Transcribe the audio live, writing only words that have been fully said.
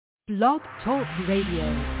Blog Talk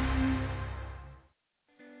Radio.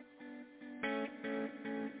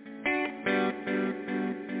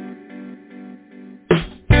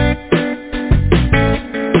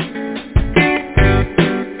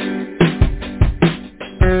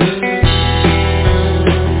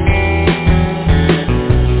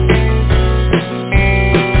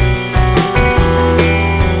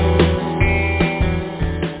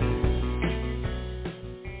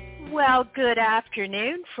 Good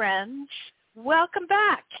afternoon, friends. Welcome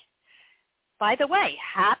back. By the way,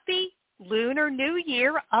 happy Lunar New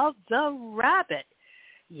Year of the Rabbit.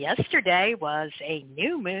 Yesterday was a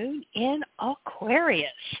new moon in Aquarius.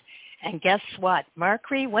 And guess what?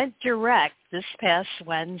 Mercury went direct this past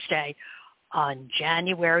Wednesday on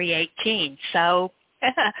January 18th. So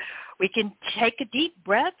we can take a deep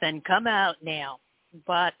breath and come out now.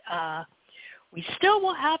 But we still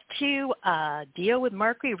will have to deal with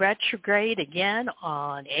Mercury retrograde again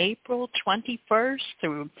on April 21st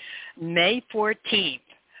through May 14th.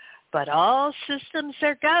 But all systems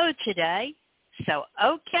are go today. So,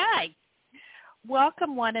 okay.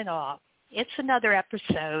 Welcome one and all. It's another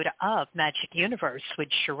episode of Magic Universe with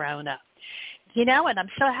Sharona. You know, and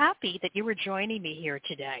I'm so happy that you were joining me here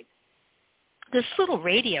today. This little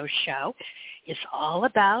radio show is all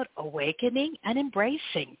about awakening and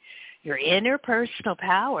embracing your interpersonal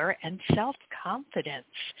power and self-confidence,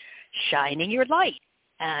 shining your light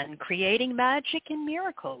and creating magic and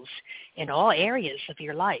miracles in all areas of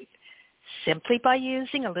your life, simply by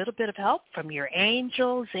using a little bit of help from your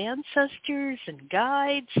angels, ancestors, and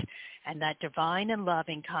guides, and that divine and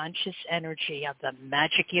loving conscious energy of the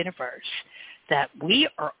magic universe that we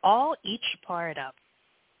are all each a part of.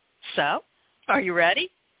 So, are you ready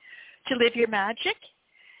to live your magic?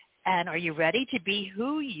 And are you ready to be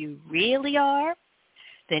who you really are?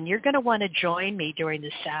 Then you're going to want to join me during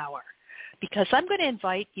this hour, because I'm going to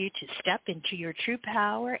invite you to step into your true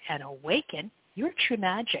power and awaken your true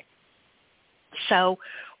magic. So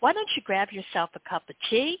why don't you grab yourself a cup of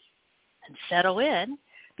tea and settle in,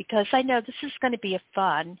 because I know this is going to be a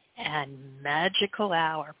fun and magical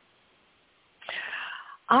hour.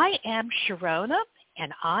 I am Sharona,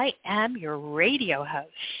 and I am your radio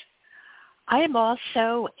host. I am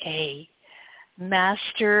also a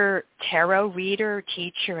master tarot reader,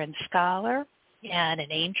 teacher, and scholar, and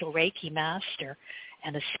an angel Reiki master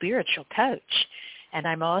and a spiritual coach. And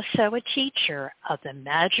I'm also a teacher of the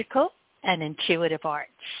magical and intuitive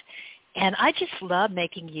arts. And I just love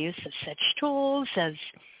making use of such tools as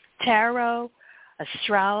tarot,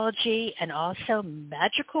 astrology, and also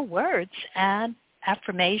magical words and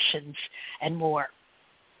affirmations and more,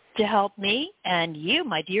 to help me and you,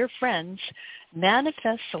 my dear friends,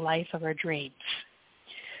 manifest the life of our dreams.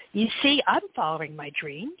 You see, I'm following my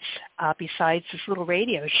dreams. Besides this little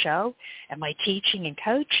radio show and my teaching and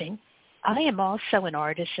coaching, I am also an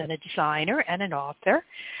artist and a designer and an author.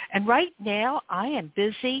 And right now, I am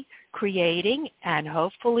busy creating and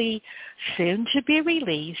hopefully soon to be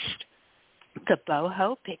released the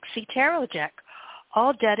Boho Pixie Tarot deck,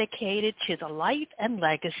 all dedicated to the life and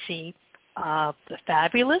legacy of the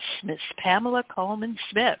fabulous Miss Pamela Coleman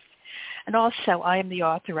Smith. And also I am the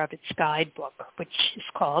author of its guidebook, which is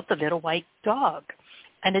called The Little White Dog.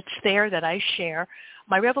 And it's there that I share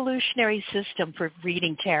my revolutionary system for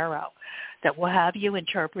reading tarot that will have you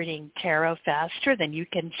interpreting tarot faster than you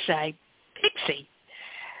can say Pixie,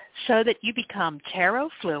 so that you become tarot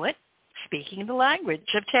fluent, speaking the language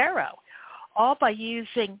of tarot, all by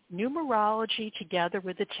using numerology together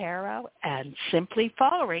with the tarot and simply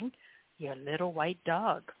following your little white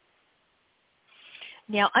dog.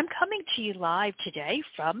 Now, I'm coming to you live today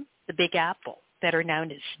from the Big Apple, better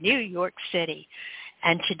known as New York City.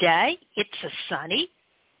 And today, it's a sunny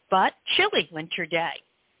but chilly winter day.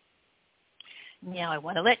 Now, I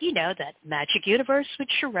want to let you know that Magic Universe with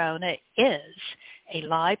Sharona is a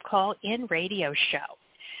live call-in radio show.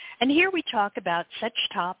 And here we talk about such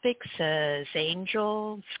topics as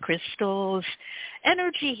angels, crystals,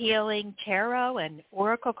 energy healing, tarot and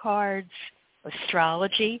oracle cards,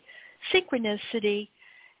 astrology, synchronicity,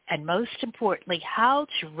 and most importantly, how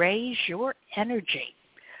to raise your energy.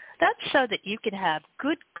 That's so that you can have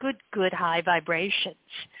good high vibrations,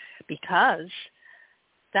 because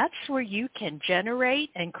that's where you can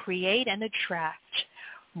generate and create and attract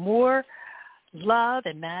more love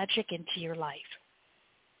and magic into your life.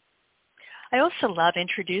 I also love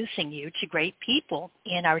introducing you to great people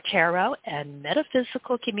in our tarot and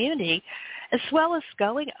metaphysical community, as well as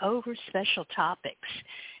going over special topics.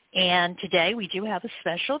 And today we do have a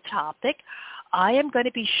special topic. I am going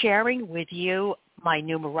to be sharing with you my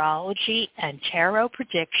numerology and tarot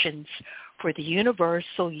predictions for the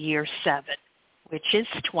Universal Year 7, which is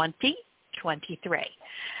 2023.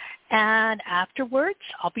 And afterwards,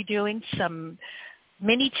 I'll be doing some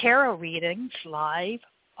mini tarot readings live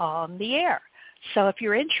on the air. So if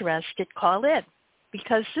you're interested, call in,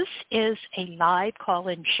 because this is a live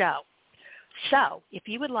call-in show. So if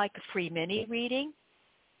you would like a free mini reading,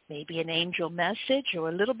 maybe an angel message or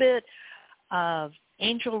a little bit of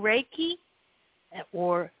angel Reiki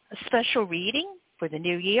or a special reading for the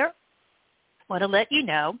new year, I want to let you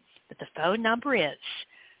know that the phone number is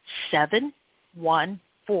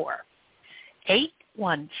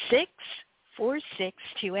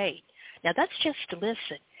 714-816-4628. Now that's just to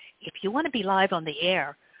listen. If you want to be live on the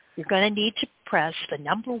air, you're going to need to press the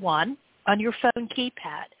number 1 on your phone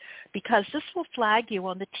keypad, because this will flag you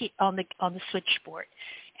on the switchboard.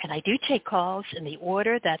 And I do take calls in the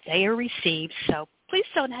order that they are received, so please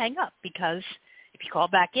don't hang up, because if you call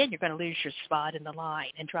back in, you're going to lose your spot in the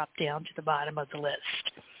line and drop down to the bottom of the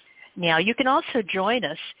list. Now, you can also join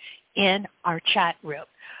us in our chat room.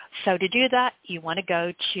 So to do that, you want to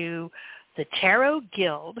go to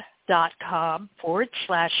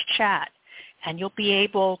thetarotguild.com/chat, and you'll be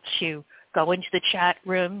able to go into the chat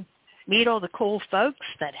room, meet all the cool folks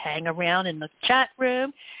that hang around in the chat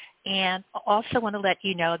room, and I also want to let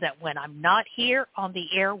you know that when I'm not here on the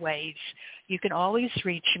airwaves, you can always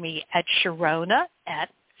reach me at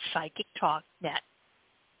Sharona@PsychicTalkNet.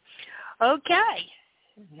 Okay,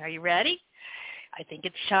 are you ready? I think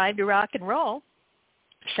it's time to rock and roll.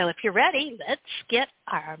 So if you're ready, let's get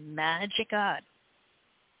our magic on.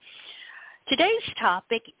 Today's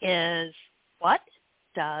topic is, what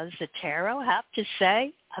does the tarot have to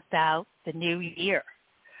say about the new year,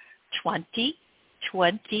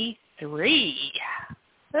 2023?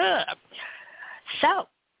 So,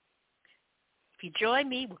 if you join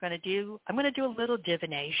me, I'm going to do a little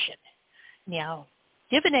divination. Now,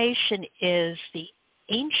 divination is the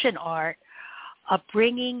ancient art of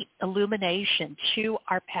bringing illumination to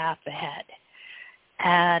our path ahead.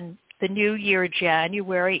 And the new year,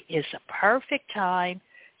 January, is a perfect time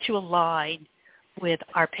to align with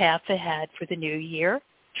our path ahead for the new year,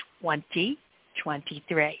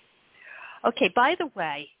 2023. Okay, by the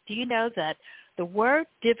way, do you know that the word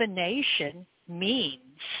divination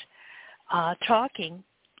means talking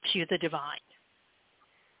to the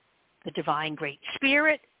divine great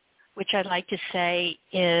spirit, which I'd like to say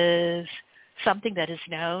is something that is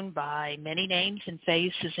known by many names and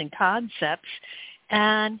faces and concepts,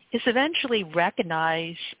 and is eventually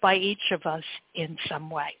recognized by each of us in some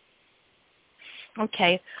way.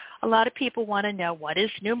 Okay, a lot of people want to know, what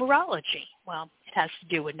is numerology? Well, it has to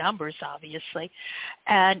do with numbers, obviously.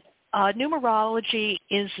 And numerology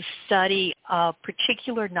is the study of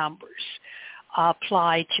particular numbers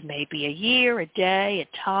applied to maybe a year, a day, a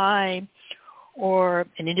time, or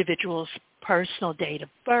an individual's personal date of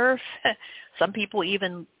birth. Some people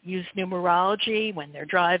even use numerology when they're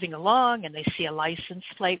driving along and they see a license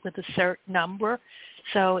plate with a certain number.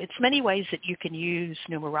 So it's many ways that you can use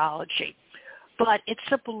numerology. But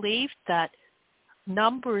it's a belief that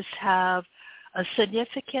numbers have a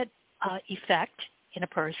significant effect in a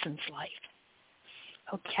person's life.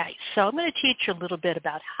 Okay, so I'm going to teach you a little bit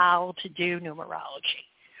about how to do numerology.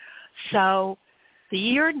 So the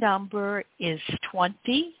year number is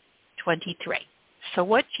 2023. So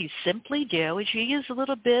what you simply do is you use a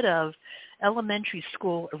little bit of elementary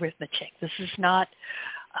school arithmetic. This is not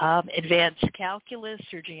advanced calculus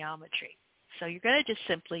or geometry. So you're going to just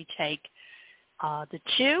simply take the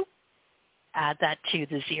 2, add that to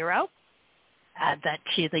the 0, add that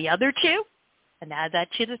to the other 2, and add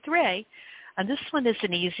that to the 3. And this one is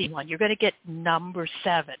an easy one. You're going to get number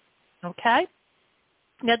 7, okay?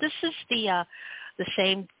 Now, this is the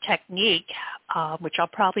same technique, which I'll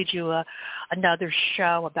probably do another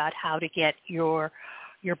show about how to get your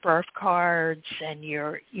birth cards and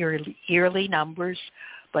your yearly numbers.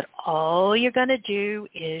 But all you're going to do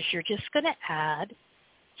is you're just going to add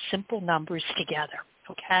simple numbers together,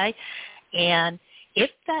 okay? And if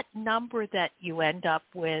that number that you end up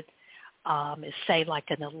with is, say, like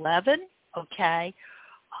an 11, okay,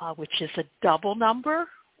 which is a double number,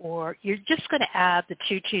 or you're just going to add the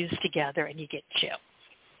 2 2s together and you get 2.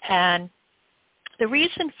 And the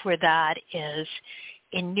reason for that is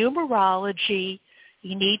in numerology,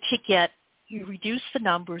 you reduce the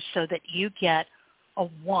numbers so that you get a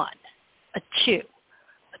 1, a 2,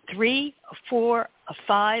 a 3, a 4, a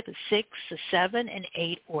 5, a 6, a 7, an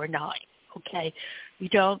 8, or 9. Okay? You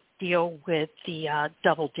don't deal with the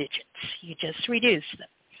double digits. You just reduce them.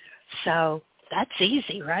 So that's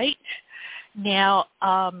easy, right? Now,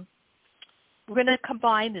 we're going to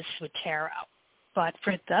combine this with tarot. But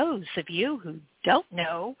for those of you who don't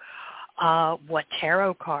know what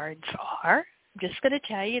tarot cards are, I'm just going to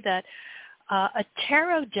tell you that a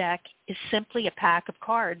tarot deck is simply a pack of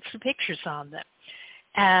cards with pictures on them.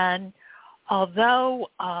 And although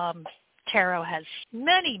tarot has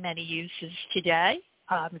many, many uses today,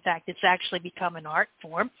 in fact, it's actually become an art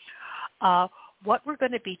form, what we're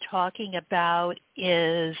going to be talking about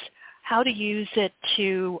is how to use it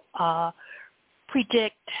to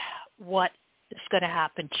predict what is going to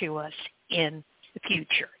happen to us in the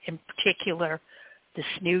future, in particular this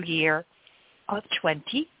new year of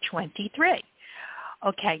 2023.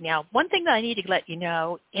 Okay, now one thing that I need to let you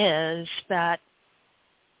know is that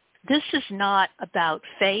this is not about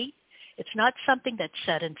fate. It's not something that's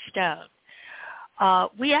set in stone.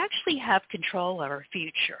 We actually have control of our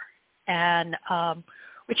future, and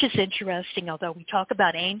which is interesting. Although we talk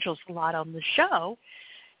about angels a lot on the show,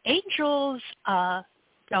 angels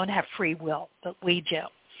don't have free will, but we do.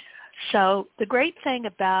 So the great thing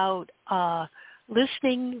about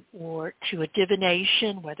listening or to a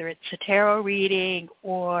divination, whether it's a tarot reading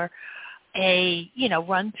or a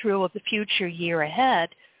run through of the future year ahead,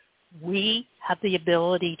 we have the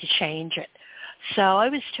ability to change it. So I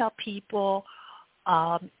always tell people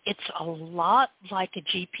it's a lot like a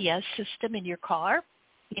GPS system in your car.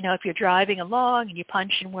 If you're driving along and you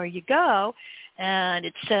punch in where you go and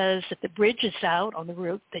it says that the bridge is out on the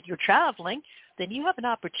route that you're traveling, then you have an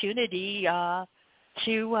opportunity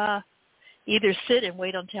to either sit and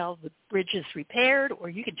wait until the bridge is repaired, or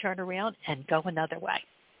you can turn around and go another way.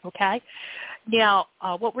 Okay? Now,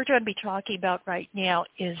 what we're going to be talking about right now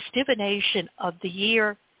is divination of the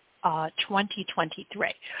year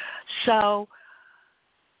 2023. So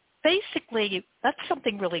basically, that's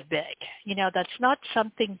something really big. That's not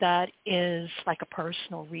something that is like a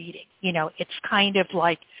personal reading. It's kind of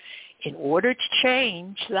like, in order to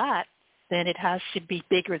change that, then it has to be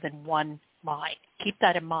bigger than one mind. Keep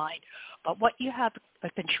that in mind. But what you have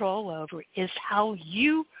control over is how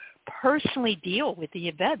you personally deal with the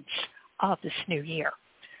events of this new year.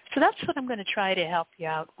 So that's what I'm going to try to help you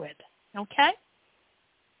out with. Okay?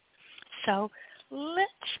 So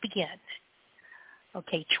let's begin.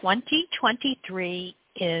 Okay, 2023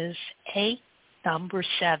 is a number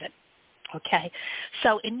 7. Okay,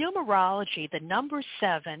 so in numerology, the number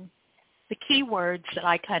 7, the key words that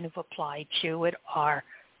I kind of apply to it are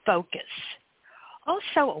focus,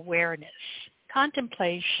 also awareness,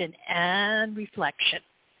 contemplation, and reflection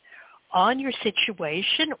on your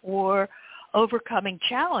situation or overcoming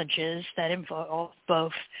challenges that involve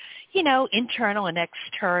both, internal and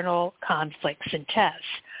external conflicts and tests.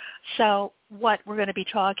 So what we're going to be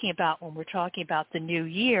talking about when we're talking about the new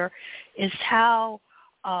year is how,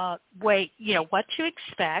 what to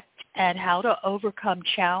expect and how to overcome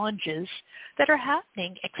challenges that are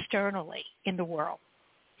happening externally in the world.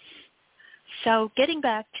 So getting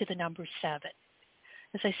back to the number 7,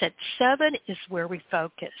 as I said, 7 is where we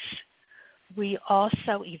focus. We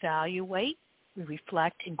also evaluate, we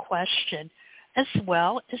reflect and question, as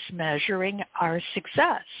well as measuring our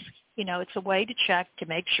success. It's a way to check to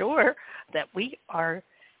make sure that we are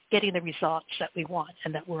getting the results that we want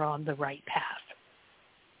and that we're on the right path.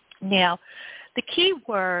 Now, the key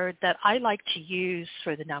word that I like to use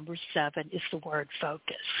for the number 7 is the word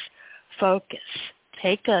focus. Focus.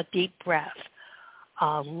 Take a deep breath.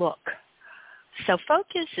 Look. So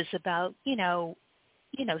focus is about,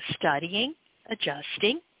 studying,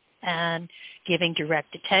 adjusting, and giving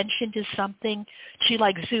direct attention to something to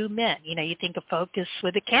like zoom in. You think of focus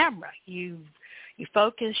with a camera. You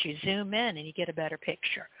focus, you zoom in, and you get a better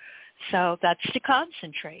picture. So that's to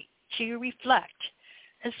concentrate, to reflect,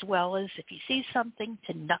 as well as if you see something,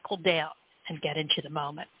 to knuckle down and get into the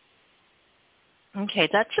moment. Okay,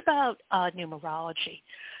 that's about numerology.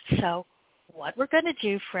 So what we're going to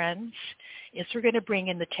do, friends, is we're going to bring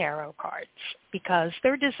in the tarot cards because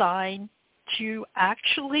they're designed to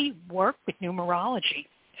actually work with numerology.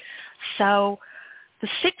 So the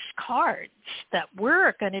 6 cards that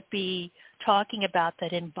we're going to be talking about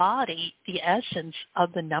that embody the essence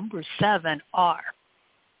of the number 7 are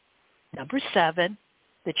number 7,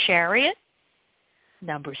 the Chariot,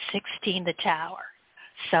 number 16, the Tower.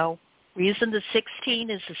 So reason the 16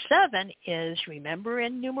 is the 7 is, remember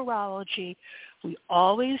in numerology, we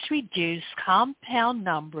always reduce compound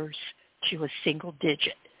numbers to a single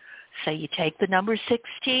digit. So you take the number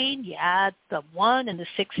 16, you add the 1 and the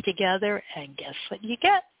 6 together, and guess what you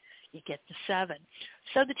get? You get the 7.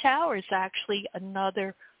 So the Tower is actually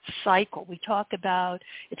another cycle. We talk about,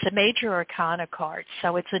 it's a major arcana card,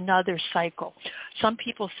 so it's another cycle. Some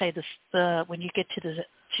people say this, when you get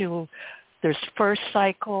to there's first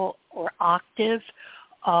cycle or octave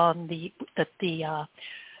that the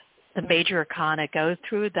major arcana go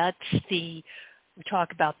through. We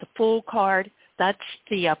talk about the Fool card, That's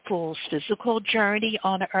the fool's physical journey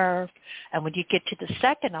on earth. And when you get to the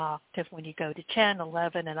second octave, when you go to 10,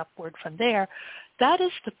 11, and upward from there, that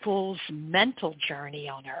is the fool's mental journey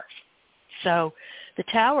on earth. So the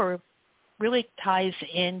tower really ties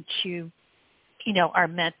into, our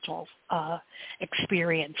mental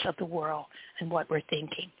experience of the world and what we're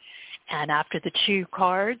thinking. And after the two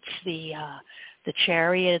cards, the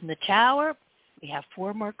Chariot and the Tower, we have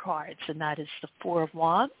four more cards, and that is the Four of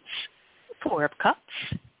Wands, Four of Cups,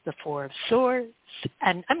 the Four of Swords,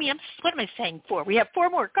 and what am I saying? Four. We have four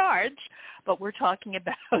more cards, but we're talking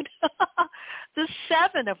about the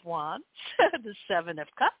Seven of Wands, the Seven of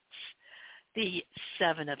Cups, the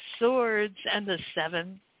Seven of Swords, and the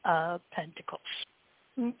Seven of Pentacles.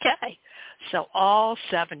 Okay, so all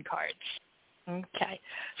seven cards. Okay,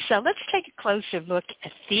 so let's take a closer look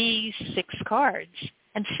at these six cards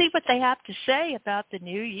and see what they have to say about the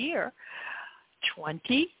new year,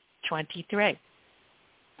 2023.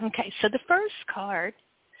 Okay, so the first card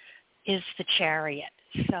is the Chariot.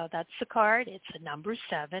 So that's the card. It's a number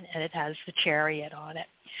 7, and it has the Chariot on it.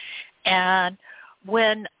 And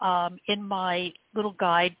when in my little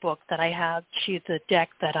guidebook that I have to the deck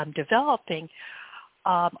that I'm developing,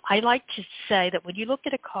 I like to say that when you look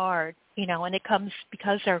at a card, and it comes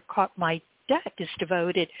because my deck is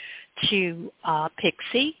devoted to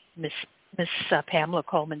Pixie, Miss Pamela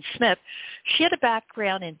Coleman Smith. She had a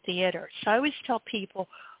background in theater. So I always tell people,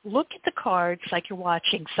 look at the cards like you're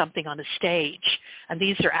watching something on a stage. And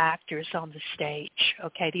these are actors on the stage.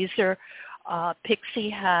 Okay, these are, Pixie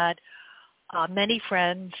had many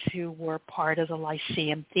friends who were part of the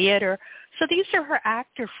Lyceum Theater. So these are her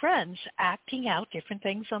actor friends acting out different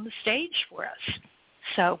things on the stage for us.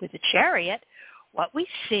 So with the Chariot, what we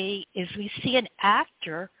see is we see an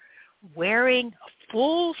actor wearing a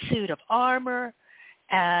full suit of armor,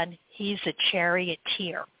 and he's a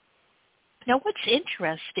charioteer. Now, what's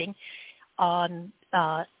interesting on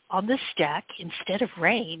this deck, instead of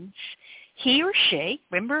reins, he or she,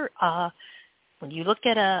 remember, when you look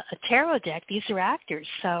at a tarot deck, these are actors.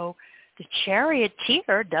 So the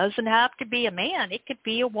charioteer doesn't have to be a man. It could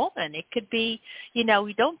be a woman. It could be, we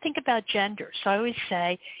don't think about gender. So I always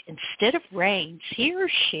say, instead of reins, he or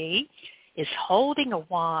she is holding a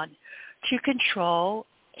wand to control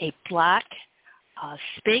a black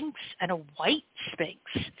sphinx and a white sphinx.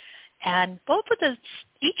 And both of those,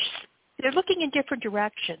 they're looking in different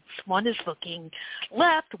directions. One is looking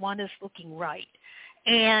left, one is looking right.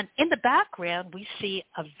 And in the background, we see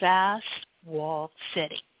a vast walled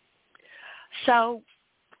city. So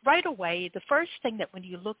right away, the first thing that when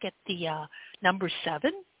you look at the number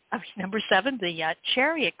 7, the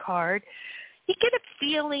Chariot card, you get a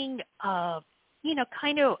feeling of,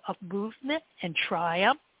 kind of movement and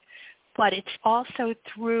triumph, but it's also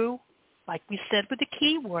through, like we said with the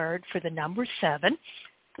key word for the number 7,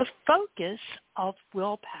 the focus of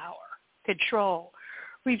willpower, control,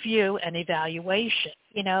 review, and evaluation.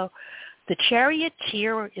 The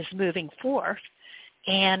charioteer is moving forth,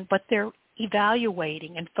 but they're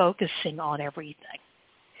evaluating and focusing on everything.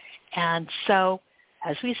 And so,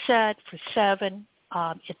 as we said, for 7,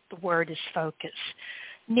 the word is focus.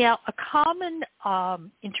 Now, a common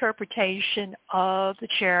interpretation of the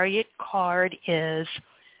Chariot card is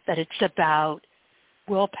that it's about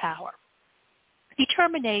willpower,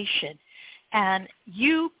 determination, and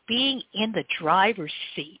you being in the driver's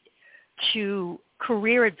seat to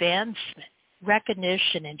career advancement,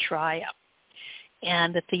 recognition, and triumph.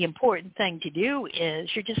 And that the important thing to do is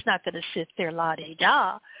you're just not going to sit there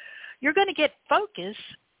la-di-da. You're going to get focused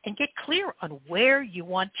and get clear on where you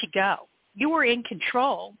want to go. You are in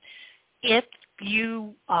control if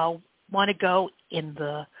you want to go in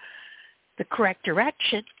the correct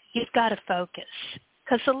direction. You've got to focus.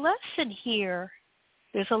 Because the lesson here,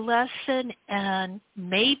 there's a lesson and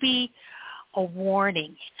maybe a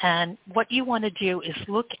warning. And what you want to do is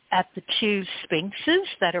look at the two sphinxes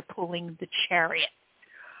that are pulling the Chariot.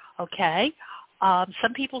 Okay?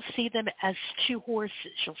 Some people see them as two horses.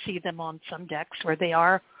 You'll see them on some decks where they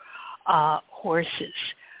are horses.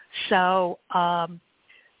 So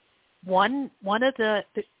one of the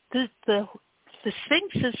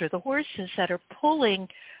sphinxes or the horses that are pulling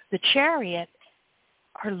the Chariot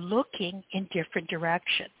are looking in different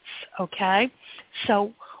directions, okay?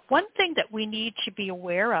 So one thing that we need to be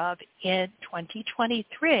aware of in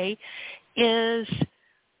 2023 is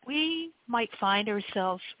we might find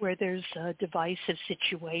ourselves where there's a divisive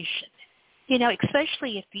situation.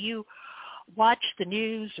 Especially if you watch the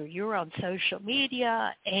news or you're on social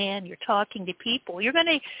media and you're talking to people, you're going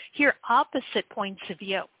to hear opposite points of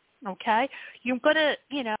view, okay? You're going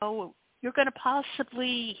to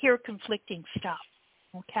possibly hear conflicting stuff.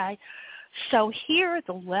 Okay, So here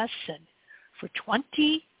the lesson for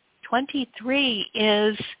 2023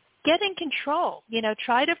 is get in control.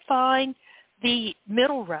 Try to find the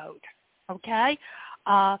middle road, okay?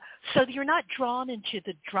 So that you're not drawn into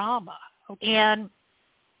the drama. And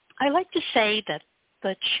I like to say that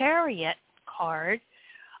the Chariot card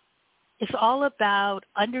is all about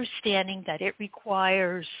understanding that it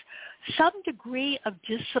requires some degree of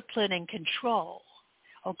discipline and control,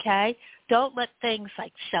 okay? Don't let things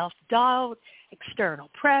like self-doubt, external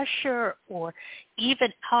pressure, or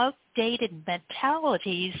even outdated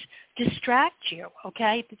mentalities distract you,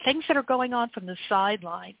 okay? The things that are going on from the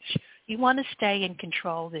sidelines, you want to stay in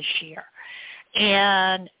control this year.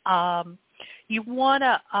 And you want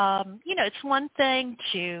to, it's one thing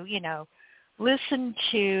to, listen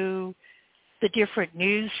to the different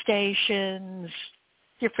news stations,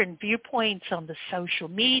 different viewpoints on the social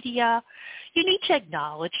media. You need to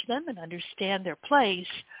acknowledge them and understand their place,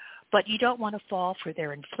 but you don't want to fall for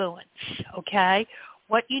their influence, okay?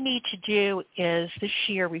 What you need to do is this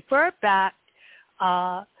year refer back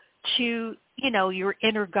to, your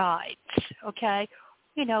inner guides, okay?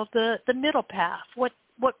 The middle path, what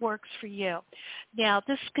works for you. Now,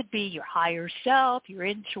 this could be your higher self, your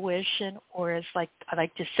intuition, or as I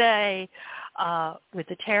like to say, with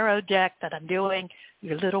the tarot deck that I'm doing,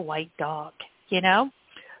 your little white dog,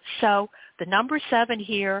 So the number 7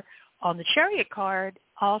 here on the Chariot card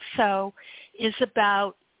also is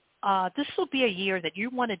about this will be a year that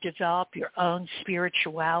you want to develop your own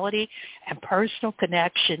spirituality and personal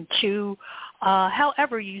connection to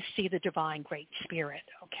however you see the divine great spirit,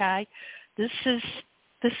 okay? This is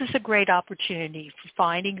a great opportunity for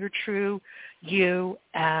finding your true you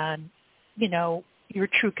and, your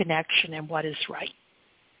true connection and what is right.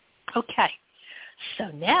 Okay, so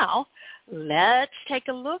now let's take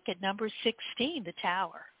a look at number 16, the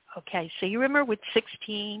Tower. Okay, so you remember with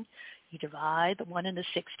 16, you divide the 1 and the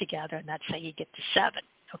 6 together, and that's how you get to 7,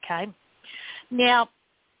 okay? Now,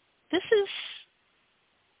 this is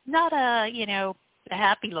not a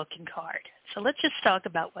happy-looking card. So let's just talk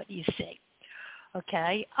about what you see,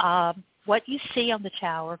 okay? What you see on the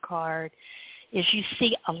Tower card is you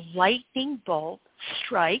see a lightning bolt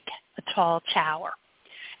strike a tall tower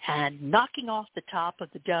and knocking off the top of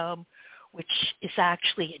the dome, which is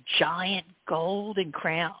actually a giant golden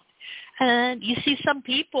crown. And you see some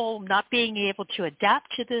people not being able to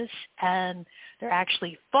adapt to this, and they're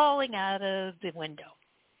actually falling out of the window.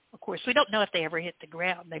 Of course, we don't know if they ever hit the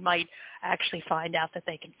ground. They might actually find out that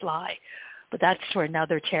they can fly, but that's for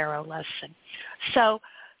another tarot lesson. So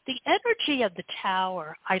the energy of the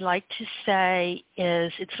Tower, I like to say,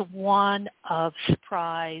 is it's one of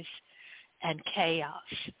surprise and chaos,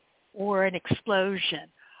 or an explosion,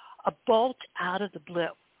 a bolt out of the blue,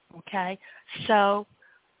 okay? So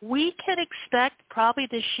we can expect probably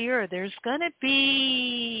this year there's going to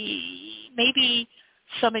be maybe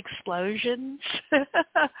some explosions,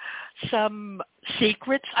 some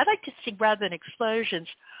secrets. I like to think rather than explosions,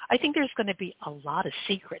 I think there's going to be a lot of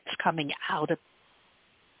secrets coming out of,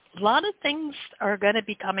 a lot of things are going to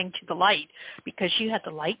be coming to the light because you had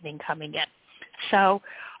the lightning coming in. So,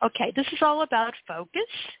 okay, this is all about focus.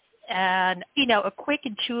 And, a quick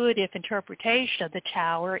intuitive interpretation of the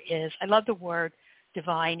Tower is, I love the word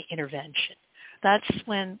divine intervention. That's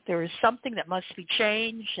when there is something that must be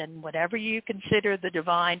changed, and whatever you consider the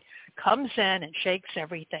divine comes in and shakes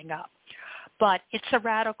everything up. But it's a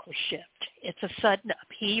radical shift. It's a sudden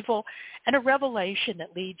upheaval and a revelation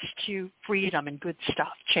that leads to freedom and good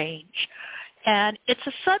stuff, change. And it's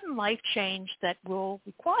a sudden life change that will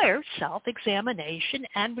require self-examination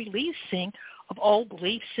and releasing of old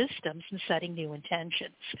belief systems and setting new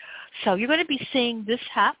intentions. So you're going to be seeing this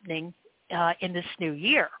happening in this new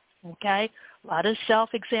year, okay? A lot of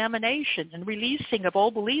self-examination and releasing of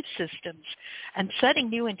old belief systems and setting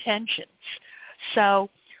new intentions. So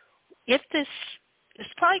if this is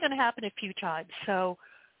probably going to happen a few times. So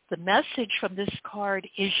the message from this card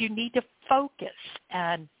is you need to focus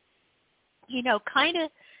and, kind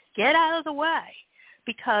of get out of the way,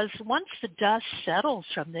 because once the dust settles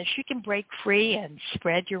from this, you can break free and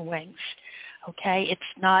spread your wings, okay?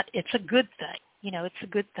 It's a good thing. It's a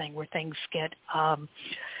good thing where things get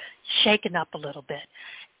shaken up a little bit.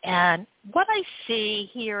 And what I see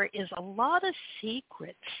here is a lot of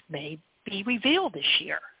secrets may be revealed this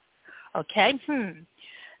year, okay?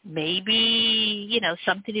 Maybe,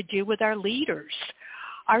 something to do with our leaders,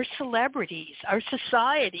 our celebrities, our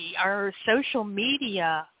society, our social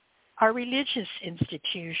media, our religious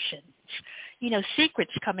institutions,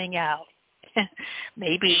 secrets coming out.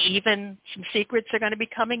 Maybe even some secrets are going to be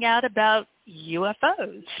coming out about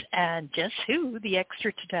UFOs and just who the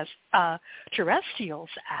extraterrestrials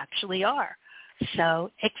actually are.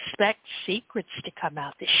 So expect secrets to come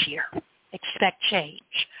out this year. Expect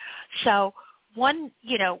change. So one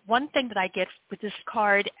thing that I get with this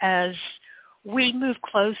card as we move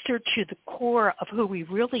closer to the core of who we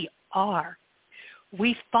really are,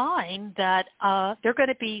 we find that there are going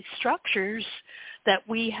to be structures that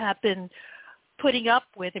we have been putting up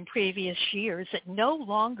with in previous years that no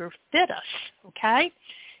longer fit us, okay?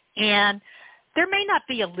 And there may not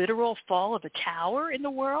be a literal fall of a tower in the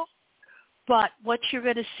world, but what you're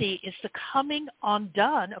going to see is the coming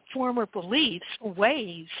undone of former beliefs or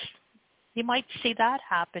ways. You might see that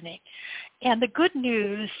happening. And the good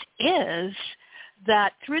news is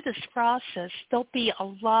that through this process, there'll be a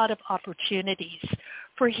lot of opportunities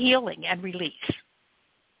for healing and release.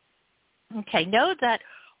 Okay, know that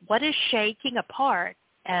what is shaking apart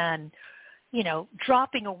and,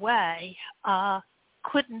 dropping away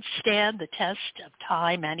couldn't stand the test of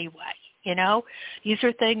time anyway. These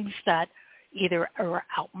are things that either are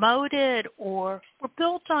outmoded or were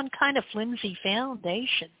built on kind of flimsy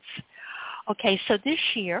foundations. Okay, so this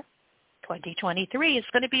year, 2023, is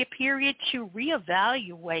going to be a period to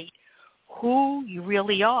reevaluate who you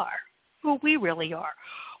really are, who we really are,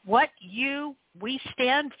 what we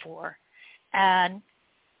stand for, and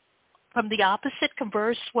from the opposite,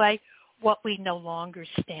 converse way, what we no longer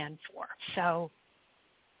stand for. So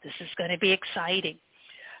this is going to be exciting.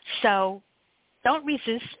 So don't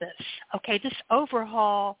resist this. Okay, this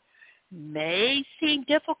overhaul may seem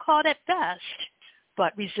difficult at best,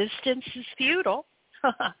 but resistance is futile.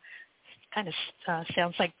 Kind of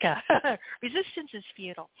sounds like resistance is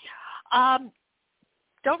futile.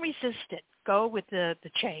 Don't resist it. Go with the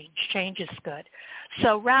change. Change is good.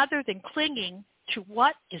 So rather than clinging to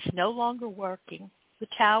what is no longer working, the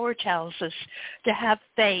Tower tells us to have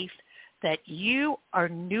faith that you are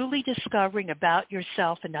newly discovering about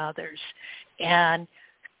yourself and others and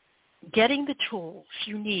getting the tools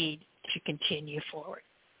you need to continue forward.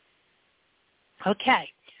 Okay,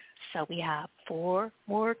 so we have 4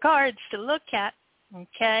 more cards to look at,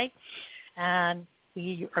 okay? And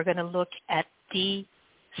we are going to look at the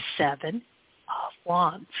 7 of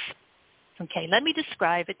Wands. Okay, let me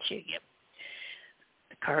describe it to you.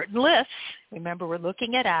 The curtain lifts. Remember, we're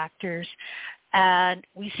looking at actors, and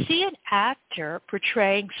we see an actor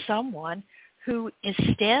portraying someone who is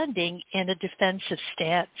standing in a defensive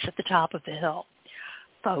stance at the top of the hill.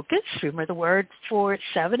 Focus, remember the word for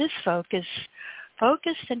 7 is focus,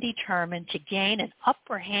 focused and determined to gain an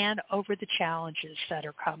upper hand over the challenges that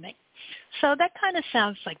are coming. So that kind of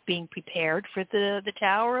sounds like being prepared for the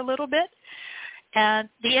Tower a little bit. And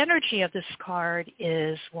the energy of this card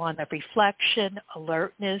is one of reflection,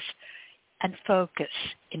 alertness, and focus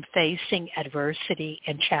in facing adversity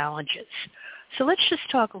and challenges. So let's just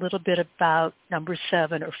talk a little bit about number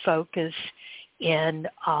 7, or focus, in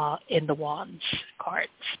the Wands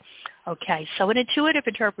cards. Okay, so an intuitive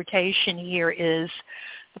interpretation here is,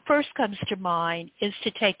 the first comes to mind is to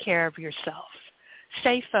take care of yourself.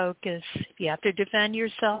 Stay focused. If you have to defend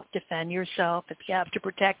yourself, defend yourself. If you have to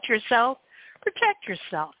protect yourself, protect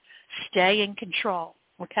yourself. Stay in control,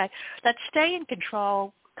 okay? That stay in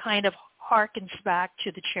control kind of harkens back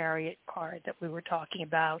to the Chariot card that we were talking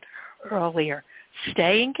about earlier.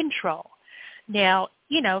 Stay in control. Now,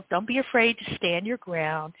 don't be afraid to stand your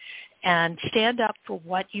ground and stand up for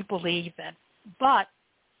what you believe in. But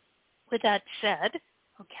with that said,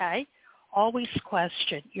 okay, always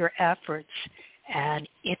question your efforts. And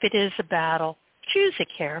if it is a battle, choose it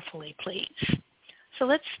carefully, please. So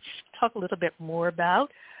let's talk a little bit more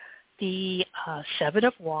about the 7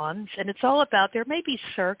 of Wands. And it's all about, there may be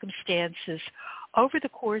circumstances over the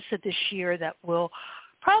course of this year that will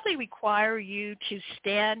probably require you to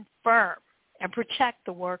stand firm and protect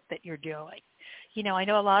the work that you're doing. I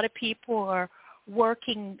know a lot of people are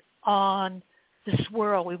working on this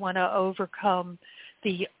world. We want to overcome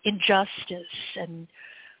the injustice, and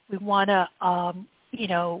we want to,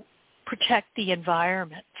 protect the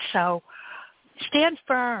environment. So stand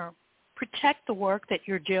firm. Protect the work that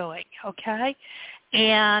you're doing, okay?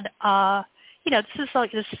 And, this is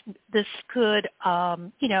like this could,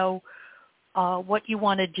 what you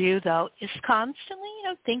want to do, though, is constantly,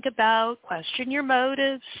 think about, question your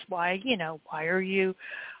motives. Why are you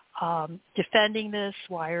defending this?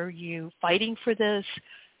 Why are you fighting for this?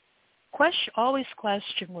 Always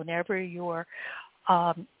question whenever you're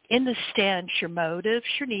in the stance, your motives,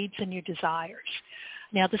 your needs, and your desires.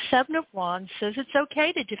 Now, the 7 of Wands says it's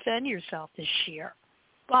okay to defend yourself this year,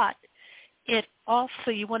 but it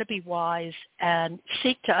also, you want to be wise and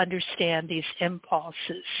seek to understand these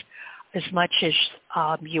impulses as much as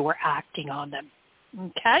you are acting on them.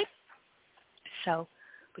 Okay? So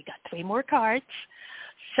we got 3 more cards.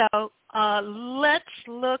 So let's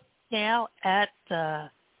look now at the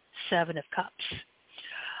 7 of Cups.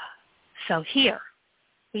 So here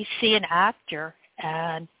we see an actor,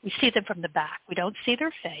 and we see them from the back. We don't see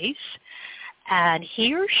their face. And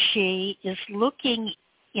he or she is looking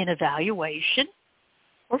in evaluation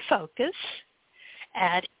or focus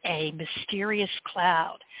at a mysterious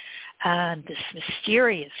cloud. And this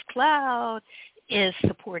mysterious cloud is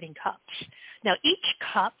supporting cups. Now, each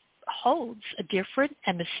cup holds a different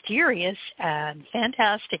and mysterious and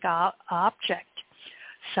fantastic object.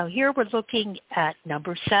 So here we're looking at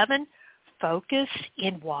number 7, focus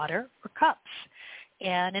in water or cups,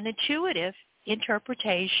 and an intuitive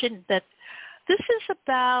interpretation that this is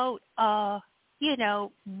about,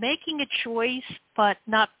 making a choice, but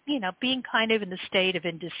not, being kind of in the state of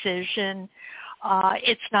indecision.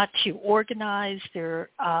 It's not too organized.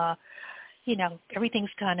 Everything's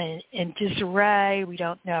kind of in disarray. We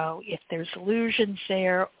don't know if there's illusions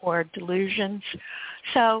there or delusions.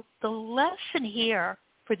 So the lesson here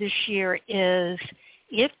for this year is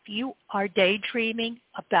if you are daydreaming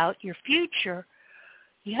about your future,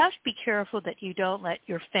 you have to be careful that you don't let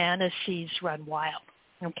your fantasies run wild,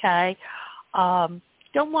 okay?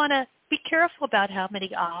 Don't want to be careful about how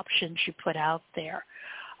many options you put out there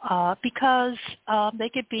because they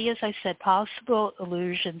could be, as I said, possible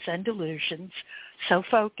illusions and delusions. So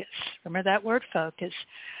focus. Remember that word, focus.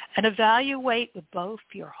 And evaluate with both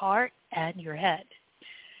your heart and your head.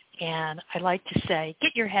 And I like to say,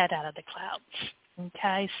 get your head out of the clouds.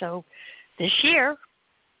 Okay, so this year,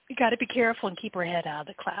 we got to be careful and keep our head out of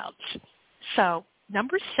the clouds. So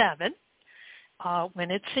number 7,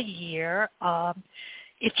 when it's a year,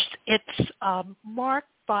 it's marked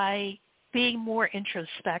by being more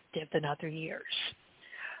introspective than other years.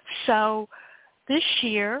 So this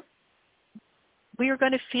year, we are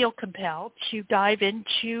going to feel compelled to dive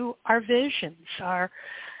into our visions, our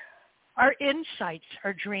insights,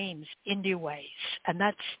 our dreams in new ways, and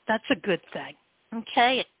that's a good thing,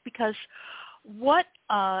 okay? Because what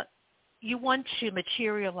you want to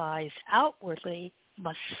materialize outwardly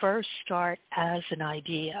must first start as an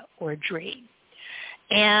idea or a dream.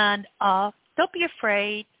 And don't be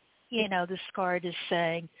afraid, this card is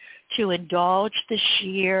saying to indulge this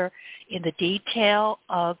year in the detail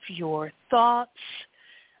of your thoughts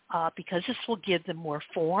because this will give them more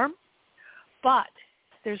form. But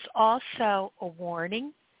there's also a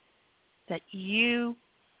warning that you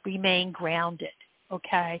remain grounded,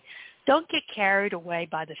 okay? Don't get carried away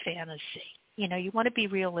by the fantasy. You want to be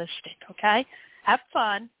realistic, okay? Have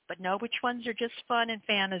fun, but know which ones are just fun and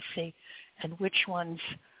fantasy and which ones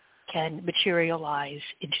can materialize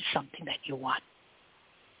into something that you want.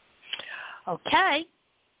 Okay,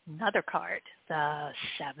 another card, the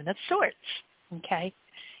 7 of Swords, okay?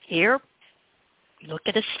 Here, we look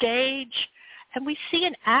at a stage, and we see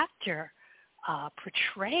an actor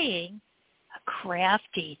portraying a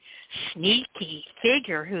crafty, sneaky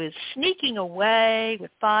figure who is sneaking away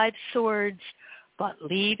with 5 swords, but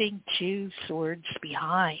leaving 2 swords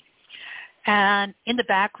behind. And in the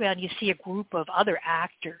background, you see a group of other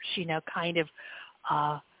actors, kind of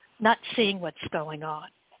not seeing what's going on.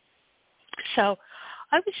 So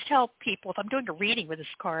I always tell people, if I'm doing a reading with this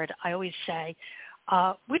card, I always say,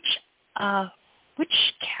 which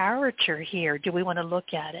character here do we want to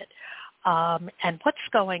look at it? And what's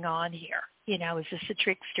going on here? Is this a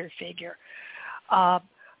trickster figure?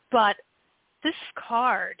 But this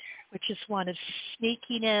card, which is one of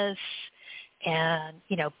sneakiness and,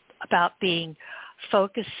 about being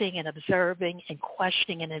focusing and observing and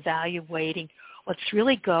questioning and evaluating what's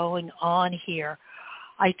really going on here,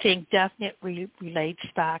 I think definitely relates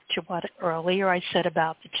back to what earlier I said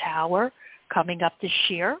about the Tower coming up this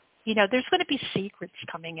year. There's going to be secrets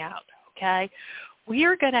coming out, okay? We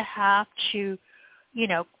are going to have to,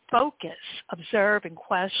 focus, observe, and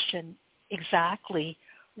question exactly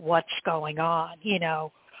what's going on.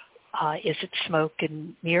 Is it smoke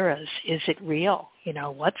and mirrors? Is it real?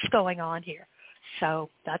 What's going on here? So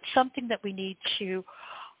that's something that we need to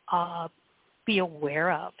be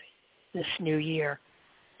aware of this new year,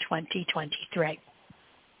 2023.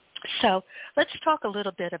 So let's talk a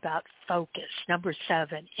little bit about focus, number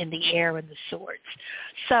 7, in the air and the swords.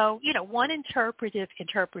 So, one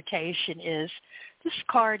interpretation is this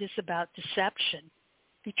card is about deception,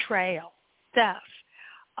 betrayal,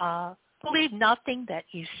 theft. Believe nothing that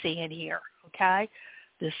you see and hear, okay?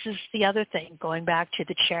 this is the other thing, going back to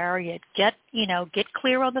the Chariot. Get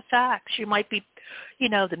clear on the facts. You might be,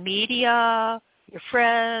 the media, your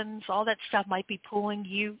friends, all that stuff might be pulling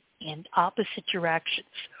you in opposite directions.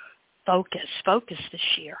 Focus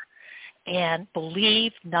this year, and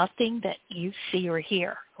believe nothing that you see or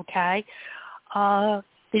hear, okay?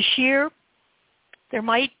 This year, there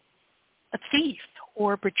might a thief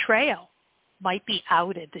or betrayal might be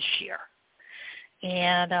outed this year.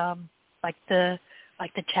 And like the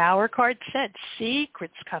Tower card said,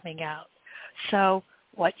 secrets coming out. So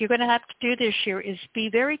what you're going to have to do this year is be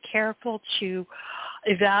very careful to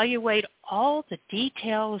evaluate all the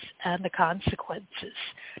details and the consequences,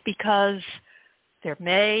 because there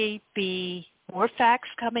may be more facts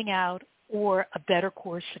coming out or a better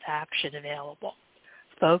course of action available.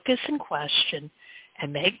 Focus and question,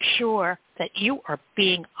 and make sure that you are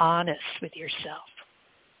being honest with yourself.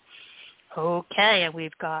 Okay, and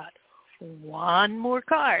we've got one more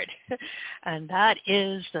card, and that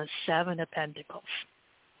is the Seven of Pentacles.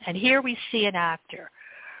 And here we see an actor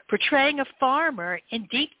portraying a farmer in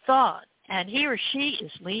deep thought, and he or she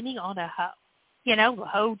is leaning on a hoe. A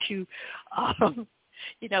hoe to,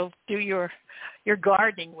 do your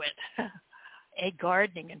gardening with, a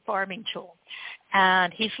gardening and farming tool.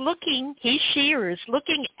 And he, she, is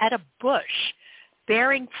looking at a bush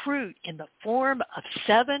bearing fruit in the form of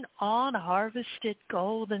 7 unharvested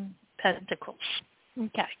golden pentacles.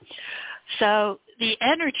 Okay. So the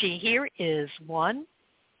energy here is one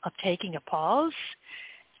of taking a pause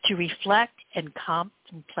to reflect and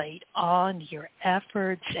contemplate on your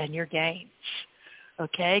efforts and your gains.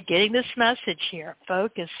 Okay, getting this message here.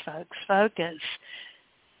 Focus, folks, focus.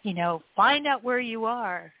 Find out where you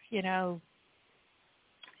are.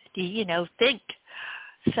 Think.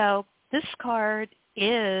 So this card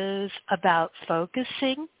is about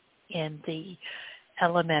focusing in the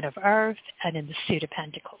element of earth and in the suit of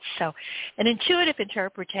pentacles. So an intuitive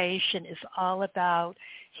interpretation is all about,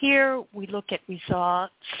 here we look at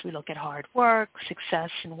results, we look at hard work, success,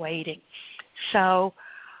 and waiting. So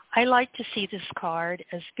I like to see this card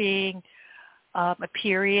as being a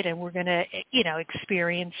period, and we're going to,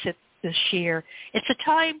 experience it this year. It's a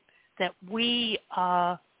time that we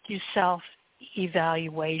do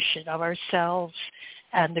self-evaluation of ourselves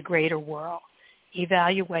and the greater world,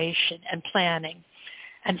 evaluation and planning,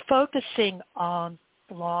 and focusing on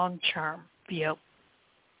the long-term view.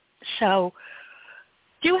 So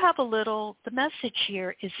the message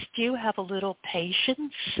here is do have a little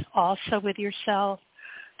patience also with yourself.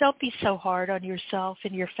 Don't be so hard on yourself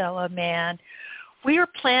and your fellow man. We are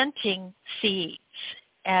planting seeds,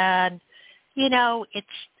 and, it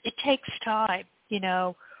takes time.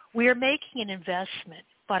 We are making an investment,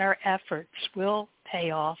 but our efforts will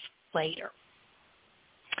pay off later.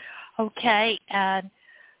 Okay, and,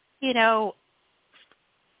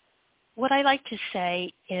 what I like to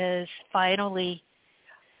say is finally,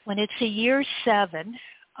 when it's a year 7,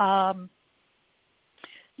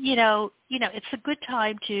 it's a good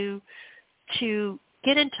time to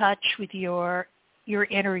get in touch with your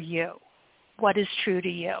inner you, what is true to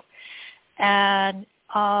you. And,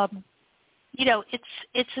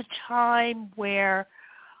 it's a time where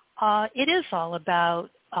it is all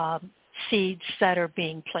about seeds that are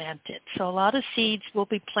being planted. So a lot of seeds will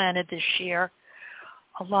be planted this year,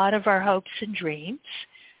 a lot of our hopes and dreams,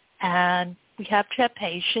 and we have to have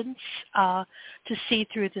patience to see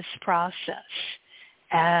through this process,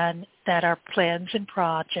 and that our plans and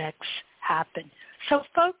projects happen. So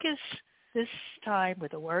focus this time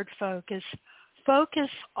with the word focus. Focus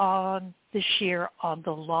on this year on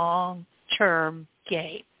the long-term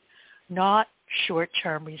game, not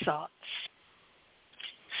short-term results.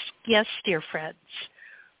 Yes, dear friends,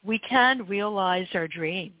 we can realize our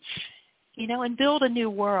dreams, and build a new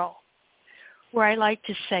world where I like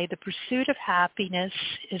to say the pursuit of happiness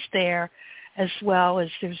is there, as well as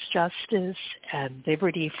there's justice and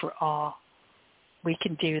liberty for all. We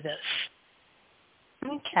can do this.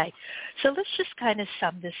 Okay, so let's just kind of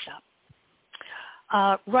sum this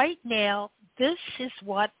up. Right now, this is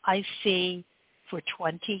what I see for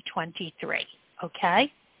 2023,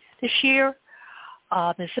 okay? This year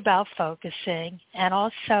is about focusing and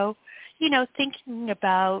also, thinking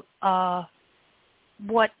about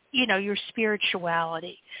what, your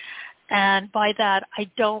spirituality. And by that, I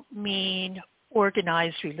don't mean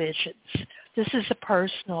organized religions. This is a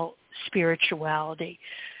personal spirituality.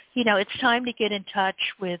 It's time to get in touch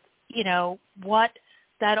with, what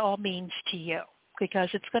that all means to you, because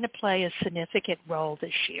it's going to play a significant role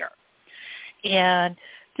this year. And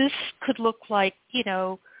this could look like,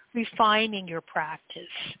 refining your practice,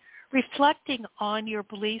 reflecting on your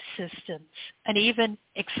belief systems, and even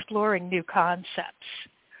exploring new concepts.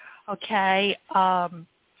 Okay?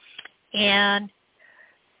 And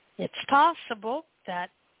it's possible that,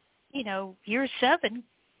 year 7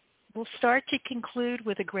 will start to conclude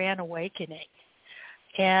with a grand awakening.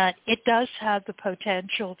 And it does have the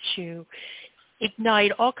potential to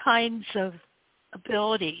ignite all kinds of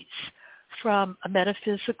abilities from a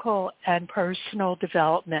metaphysical and personal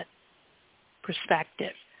development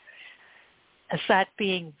perspective, as that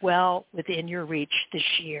being well within your reach this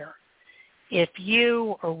year, if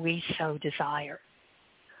you or we so desire.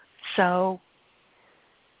 So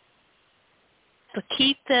the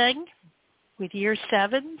key thing with year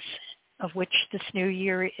 7s, of which this new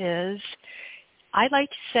year is, I like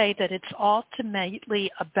to say that it's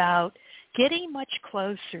ultimately about getting much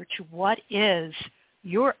closer to what is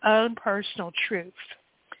your own personal truth,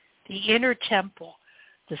 the inner temple,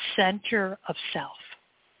 the center of self.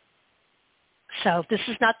 So this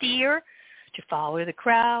is not the year to follow the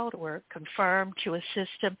crowd or conform to a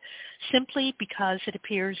system simply because it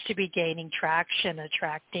appears to be gaining traction,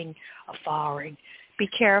 attracting a following. Be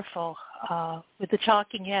careful with the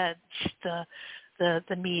talking heads,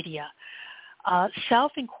 the media.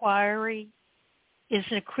 Self-inquiry is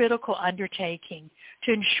a critical undertaking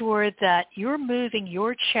to ensure that you're moving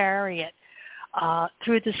your chariot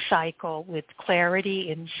through the cycle with clarity,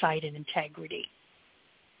 insight, and integrity.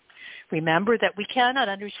 Remember that we cannot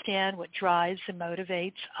understand what drives and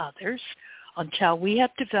motivates others until we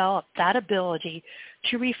have developed that ability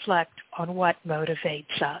to reflect on what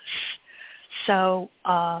motivates us. So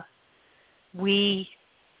we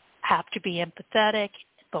have to be empathetic,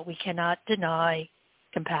 but we cannot deny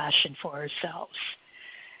compassion for ourselves.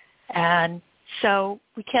 And so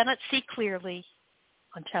we cannot see clearly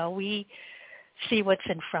until we see what's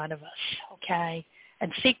in front of us, okay?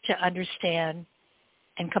 And seek to understand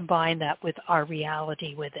and combine that with our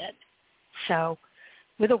reality with it. So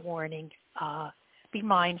with a warning, be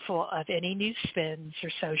mindful of any new spins or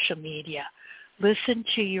social media. Listen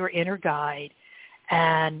to your inner guide,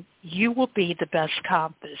 and you will be the best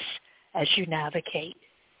compass as you navigate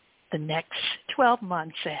the next 12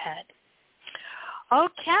 months ahead.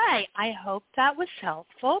 Okay, I hope that was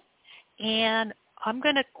helpful. And I'm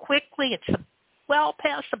going to quickly, it's well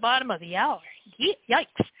past the bottom of the hour.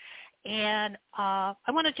 Yikes. And I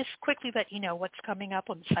want to just quickly let you know what's coming up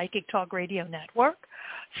on the Psychic Talk Radio Network.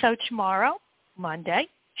 So tomorrow, Monday,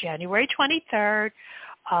 January 23rd,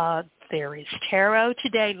 there is Tarot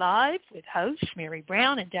Today Live with hosts Mary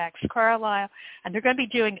Brown and Dax Carlisle, and they're going to be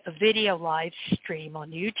doing a video live stream on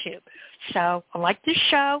YouTube. So unlike this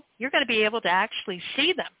show, you're going to be able to actually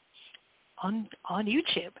see them on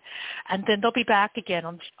YouTube. And then they'll be back again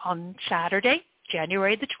on Saturday,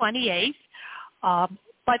 January the 28th.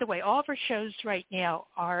 By the way, all of our shows right now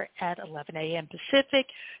are at 11 a.m. Pacific,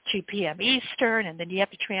 2 p.m. Eastern, and then you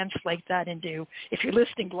have to translate that into, if you're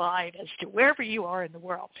listening live, as to wherever you are in the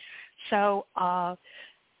world. So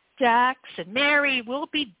Dax and Mary will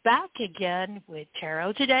be back again with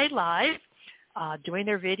Tarot Today Live, doing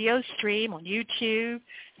their video stream on YouTube,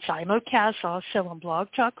 simulcast also on Blog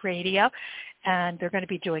Talk Radio, and they're going to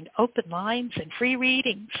be doing open lines and free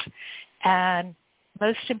readings. And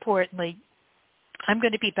most importantly, I'm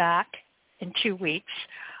going to be back in 2 weeks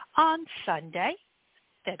on Sunday,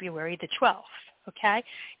 February the 12th, okay?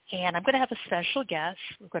 And I'm going to have a special guest.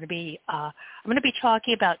 I'm going to be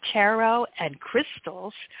talking about tarot and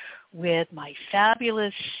crystals with my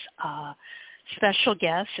fabulous special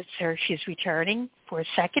guest. She's returning for a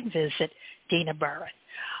second visit, Dina Burren.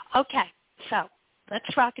 Okay, so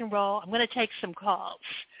let's rock and roll. I'm going to take some calls.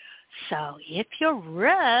 So if you're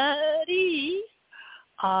ready,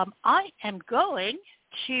 I am going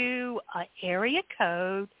to area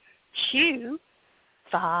code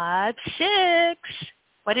 256.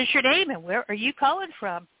 What is your name and where are you calling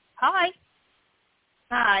from? Hi.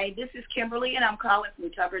 Hi, this is Kimberly, and I'm calling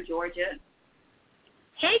from Tucker, Georgia.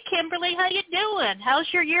 Hey, Kimberly, how you doing?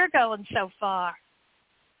 How's your year going so far?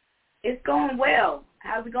 It's going well.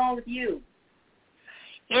 How's it going with you?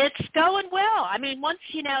 It's going well. I mean,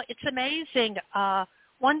 it's amazing.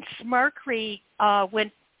 Once Mercury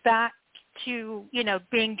went back to,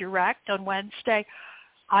 being direct on Wednesday,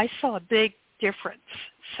 I saw a big difference.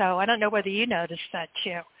 So I don't know whether you noticed that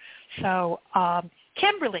too. So,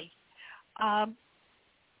 Kimberly, how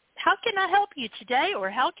can I help you today,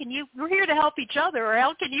 or we're here to help each other, or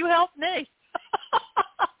how can you help me?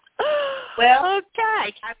 Well,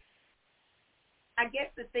 okay. I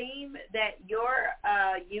guess the theme that you're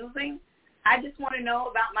using, I just want to know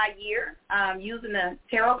about my year using the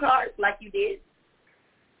tarot cards like you did.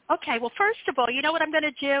 Okay, well, first of all, you know what I'm going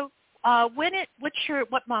to do?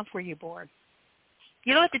 what month were you born?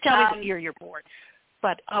 You don't have to tell me what year you're born,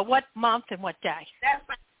 but what month and what day? That's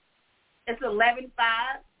fine. It's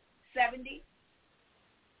 11/5/70.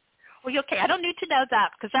 Well, okay, I don't need to know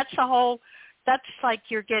that because that's like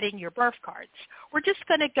you're getting your birth cards. We're just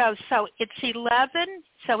going to go, so it's 11,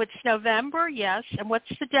 so it's November, yes, and what's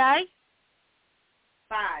the day?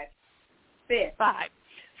 5. 5.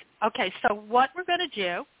 Okay, so what we're going to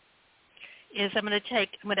do is I'm going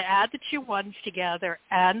to add the 2 ones together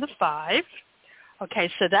and the 5.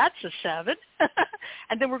 Okay, so that's a 7.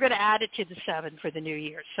 And then we're going to add it to the 7 for the new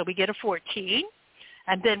year. So we get a 14,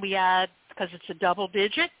 and then we add, because it's a double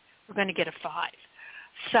digit, we're going to get a 5.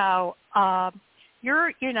 So you're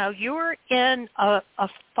in a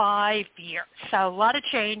 5 year. So a lot of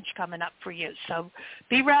change coming up for you. So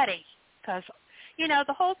be ready, because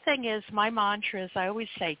the whole thing is, my mantra is I always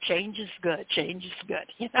say, change is good,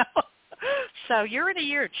 So you're in a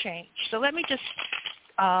year of change. So let me just,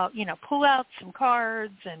 pull out some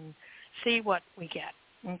cards and see what we get.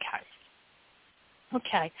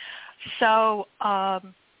 Okay. So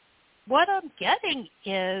what I'm getting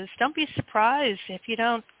is, don't be surprised if you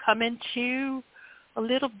don't come into a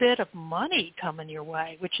little bit of money coming your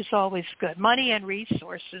way, which is always good. Money and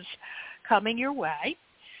resources coming your way.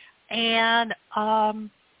 And I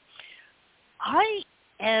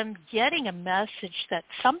am getting a message that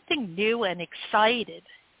something new and exciting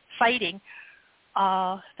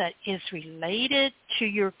that is related to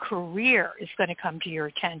your career is going to come to your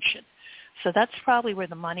attention. So that's probably where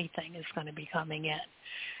the money thing is going to be coming in.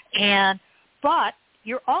 But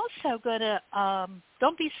you're also going to,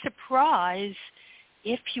 don't be surprised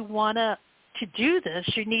if you want to do this,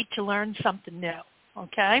 you need to learn something new,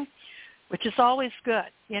 okay? Which is always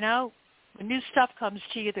good. When new stuff comes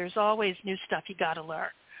to you, there's always new stuff you got to learn.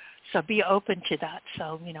 So be open to that.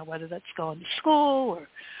 So, whether that's going to school or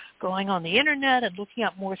going on the internet and looking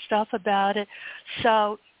up more stuff about it.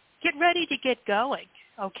 So get ready to get going,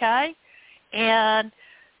 okay? And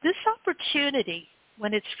this opportunity,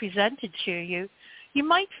 when it's presented to you, you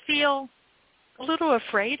might feel a little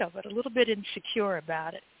afraid of it, a little bit insecure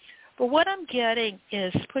about it. But what I'm getting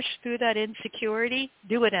is push through that insecurity,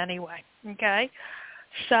 do it anyway, okay?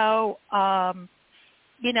 So,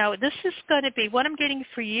 this is going to be, what I'm getting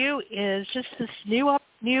for you is just this new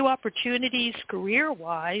opportunities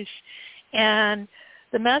career-wise. And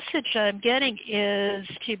the message I'm getting is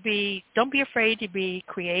don't be afraid to be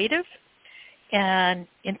creative and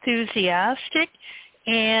enthusiastic.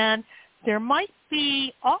 And there might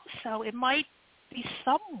be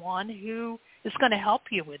someone who is going to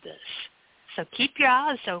help you with this. So keep your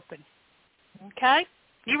eyes open, okay?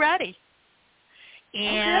 Be ready.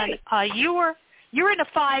 And you're in a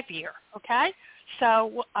 5 year, okay?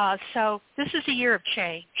 So this is a year of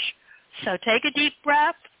change. So take a deep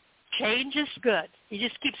breath. Change is good. You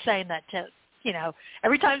just keep saying that to,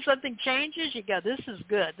 every time something changes, you go, this is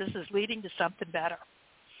good. This is leading to something better.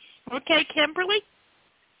 Okay, Kimberly?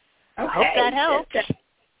 Okay. I hope that helps.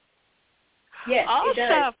 Yes, it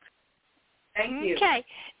does. Thank you. Okay.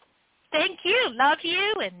 Thank you. Love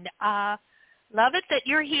you, and love it that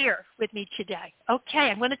you're here with me today.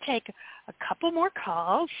 Okay, I'm going to take a couple more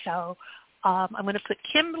calls. So I'm going to put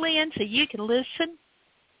Kimberly in so you can listen.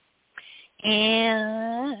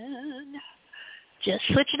 And just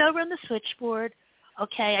switching over on the switchboard.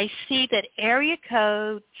 Okay, I see that area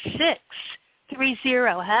code 630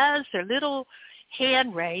 has their little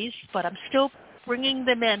hand raised, but I'm still bringing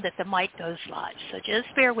them in that the mic goes live. So just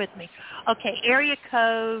bear with me. Okay, area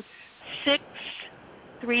code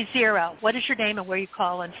 630. What is your name and where are you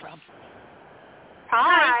calling from?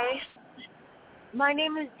 Hi. My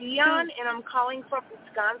name is Dion, and I'm calling from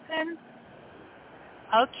Wisconsin.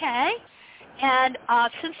 Okay. And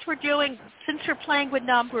since we're playing with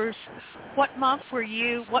numbers, what month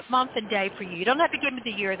and day for you? You don't have to give me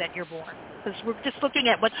the year that you're born, because we're just looking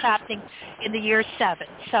at what's happening in the year 7.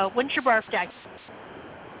 So when's your birthday?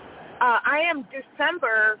 I am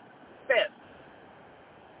December 5th.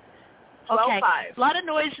 Okay. 12/5. A lot of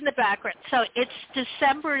noise in the background. So it's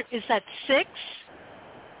December, is that 6th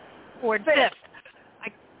or 5th?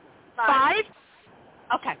 5?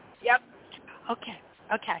 Okay. Yep. Okay.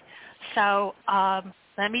 So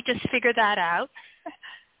let me just figure that out.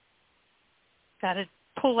 Got to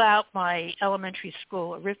pull out my elementary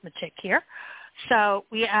school arithmetic here. So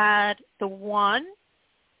we add the 1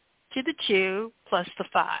 to the 2 plus the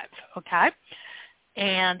 5, okay?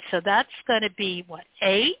 And so that's going to be,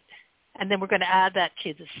 8? And then we're going to add that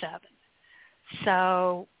to the 7.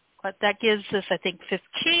 So that gives us, I think,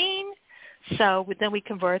 15. So then we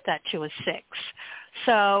convert that to a 6.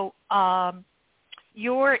 So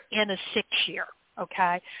you're in a 6 year,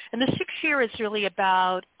 okay? And the 6th year is really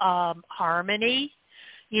about harmony,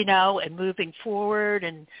 and moving forward.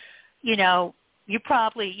 And, you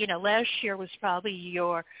probably, last year was probably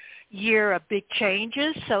your year of big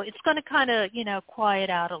changes. So it's going to kind of, quiet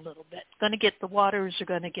out a little bit. The waters are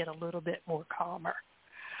going to get a little bit more calmer.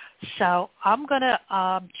 So I'm going to,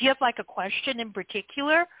 do you have like a question in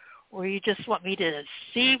particular, or you just want me to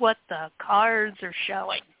see what the cards are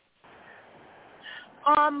showing?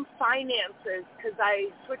 Finances, because I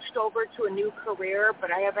switched over to a new career,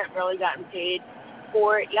 but I haven't really gotten paid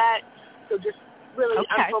for it yet. So just really, okay.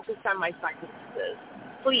 I'm focused on my finances.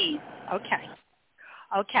 Please. Okay.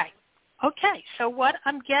 So what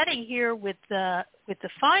I'm getting here with the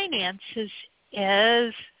finances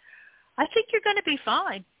is, I think you're going to be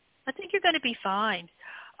fine.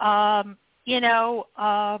 I'm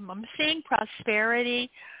seeing prosperity,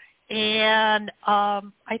 and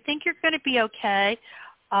I think you're going to be okay.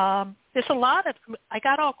 There's a lot of, I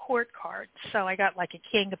got all court cards. So I got like a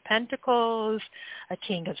King of Pentacles, a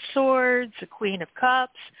King of Swords, a Queen of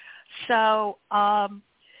Cups. So, I'm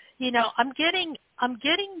getting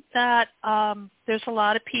that there's a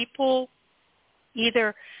lot of people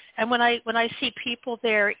either, and when I see people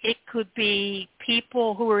there, it could be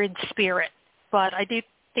people who are in spirit, but I do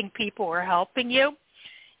think people are helping you.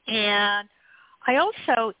 And I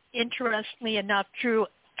also, interestingly enough, drew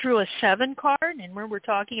a 7 card, and when we're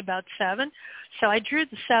talking about 7, so I drew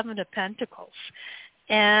the 7 of Pentacles.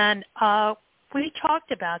 And we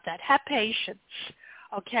talked about that. Have patience,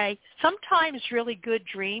 okay? Sometimes really good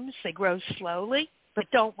dreams, they grow slowly, but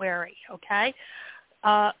don't worry, okay?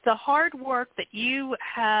 The hard work that you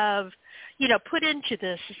have, put into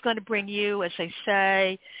this is going to bring you, as I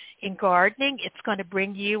say, in gardening, it's going to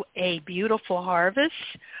bring you a beautiful harvest.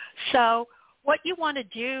 So what you want to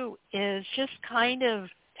do is just kind of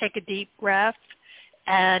take a deep breath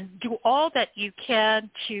and do all that you can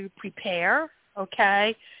to prepare,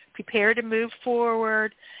 okay? Prepare to move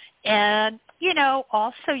forward, and,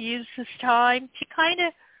 also use this time to kind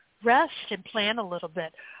of rest and plan a little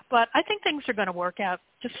bit. But I think things are going to work out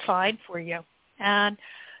just fine for you. And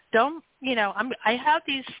don't, I have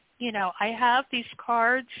these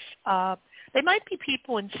cards. They might be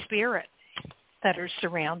people in spirit that are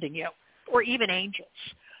surrounding you, or even angels.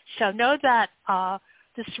 So know that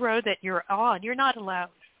this road that you're on, you're not alone.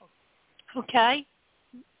 Okay?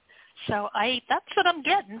 So that's what I'm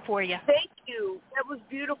getting for you. Thank you. That was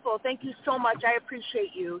beautiful. Thank you so much. I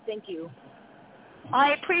appreciate you. Thank you.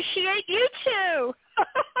 I appreciate you too.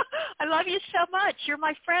 I love you so much. You're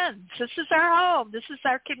my friends. This is our home. This is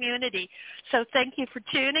our community. So thank you for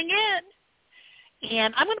tuning in.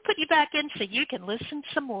 And I'm going to put you back in so you can listen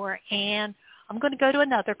some more. And I'm going to go to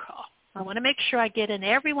another call. I want to make sure I get in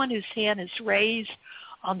everyone whose hand is raised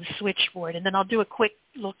on the switchboard. And then I'll do a quick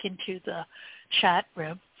look into the chat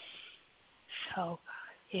room. So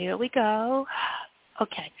here we go.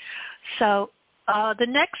 Okay. So the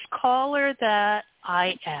next caller that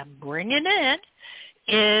I am bringing in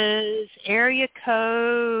is area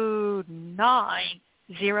code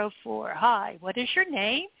 904. Hi, what is your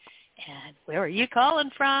name and where are you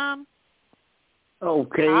calling from?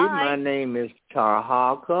 Okay, Hi. My name is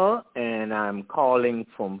Tarhaka, and I'm calling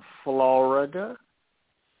from Florida.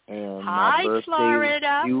 And Hi, my birthday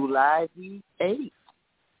Florida. is July the 8th.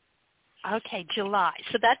 Okay, July.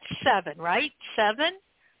 So that's 7, right? 7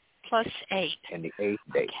 plus 8. And the 8th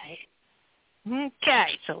day.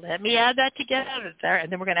 Okay, so let me add that together there,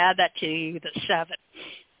 and then we're going to add that to the 7.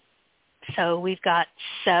 So we've got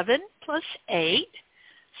 7 plus 8,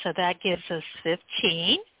 so that gives us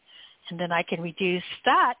 15. And then I can reduce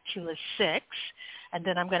that to a 6, and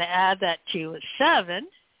then I'm going to add that to a 7,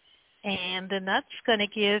 and then that's going to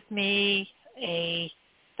give me a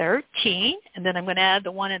 13, and then I'm going to add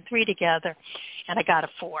the 1 and 3 together, and I got a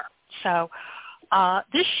 4. So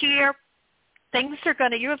this year, things are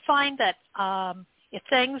going to, you'll find that if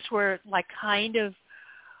things were like kind of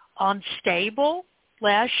unstable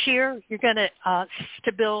last year, you're going to,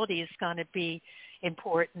 stability is going to be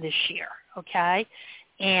important this year, okay?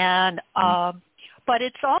 And but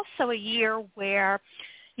it's also a year where,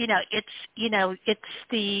 it's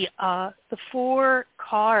the 4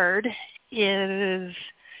 card is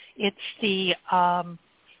the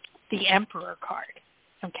Emperor card,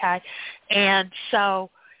 okay? And so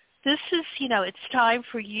this is, it's time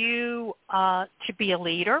for you to be a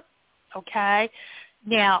leader, okay?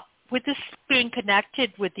 Now, with this being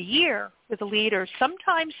connected with the year, with a leader,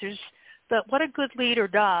 sometimes but what a good leader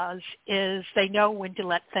does is they know when to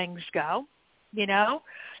let things go,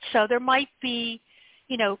 So there might be,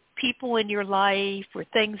 people in your life or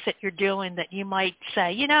things that you're doing that you might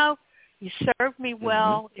say, You served me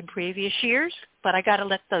well in previous years, but I got to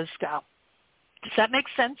let those go. Does that make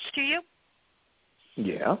sense to you?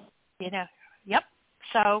 Yeah. Yep.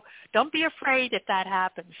 So don't be afraid if that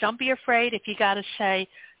happens. Don't be afraid if you got to say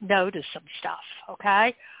no to some stuff,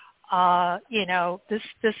 okay?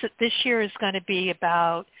 This year is going to be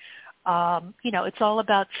about, it's all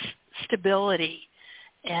about stability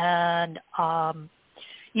and,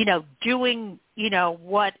 doing,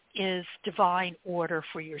 what is divine order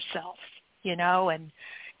for yourself,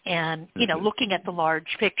 and looking at the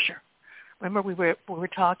large picture. Remember we were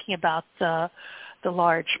talking about the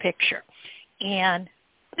large picture. And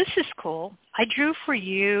this is cool. I drew for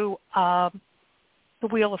you the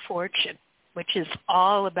Wheel of Fortune, which is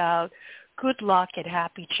all about good luck and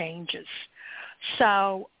happy changes.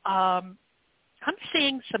 So I'm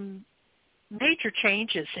seeing some major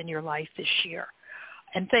changes in your life this year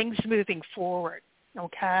and things moving forward,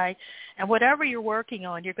 okay? And whatever you're working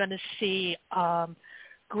on, you're going to see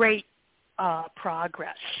great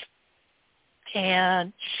progress.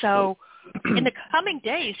 And so in the coming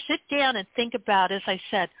days, sit down and think about, as I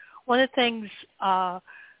said, one of the things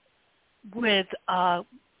with,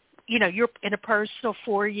 you're in a personal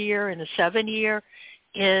 4-year and a 7-year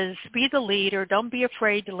is be the leader. Don't be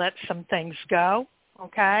afraid to let some things go,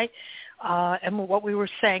 okay? And what we were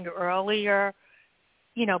saying earlier,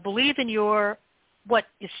 believe in what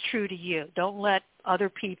is true to you. Don't let other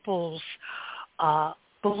people's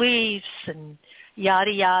beliefs and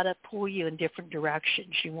yada, yada pull you in different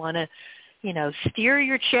directions. You want to, steer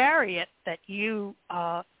your chariot that you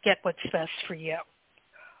get what's best for you.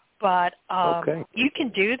 But you can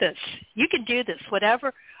do this. You can do this.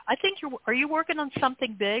 Whatever. I think are you working on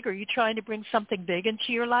something big? Are you trying to bring something big into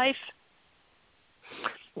your life?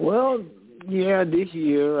 Well, yeah, this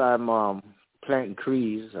year I'm planting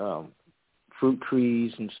trees, fruit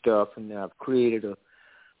trees and stuff, and I've created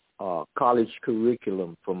a college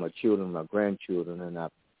curriculum for my children, my grandchildren, and I'm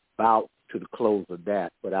about to the close of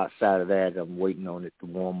that. But outside of that, I'm waiting on it to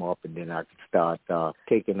warm up, and then I can start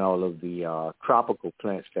taking all of the tropical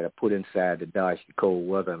plants that I put inside to dodge the cold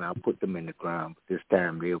weather, and I'll put them in the ground. But this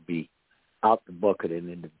time they'll be out the bucket and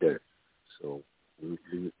in the dirt. So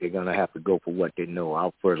they're going to have to go for what they know.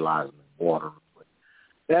 I'll fertilize them and water them. But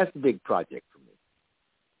that's the big project for me.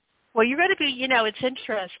 Well, you're going to be, it's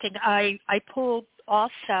interesting. I pulled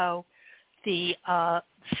also the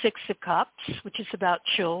Six of Cups, which is about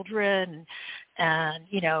children and,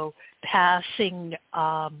 passing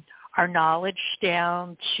our knowledge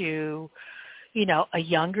down to, a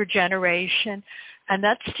younger generation. And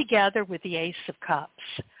that's together with the Ace of Cups.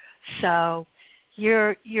 So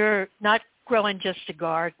you're not growing just a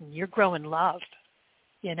garden. You're growing love,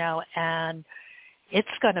 and it's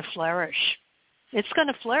going to flourish. It's going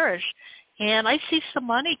to flourish. And I see some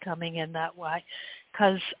money coming in that way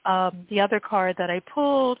because the other card that I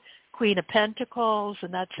pulled, Queen of Pentacles,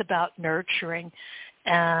 and that's about nurturing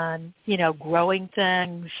and, growing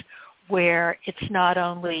things where it's not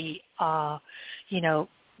only,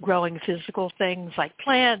 growing physical things like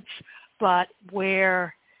plants, but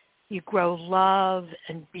where you grow love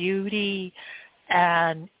and beauty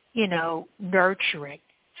and, nurturing.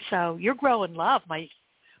 So you're growing love. My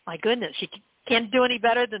goodness, you can't do any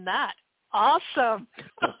better than that. Awesome.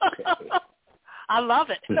 Okay. I love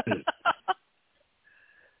it.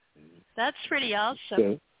 That's pretty awesome.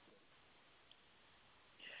 Okay.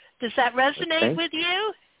 Does that resonate with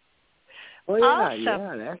you? Well, yeah, awesome.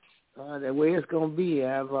 Yeah, that's the way it's going to be.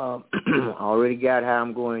 I've already got how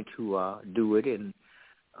I'm going to do it, and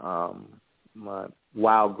my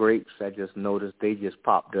wild grapes, I just noticed they just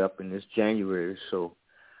popped up in this January, so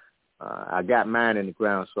I got mine in the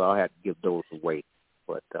ground, so I'll have to give those away.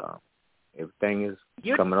 But everything is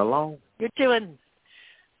coming along. You're doing,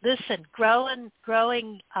 growing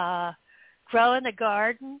a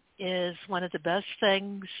garden is one of the best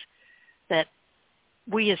things that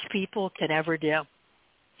we as people can ever do,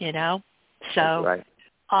 So That's right.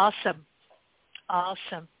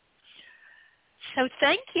 Awesome. So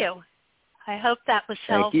thank you. I hope that was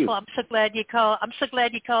helpful. You. I'm so glad you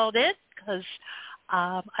called in because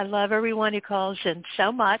I love everyone who calls in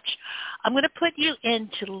so much. I'm going to put you in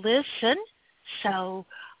to listen so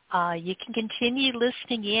you can continue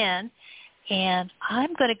listening in. And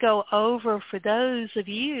I'm going to go over for those of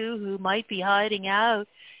you who might be hiding out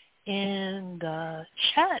in the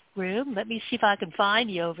chat room. Let me see if I can find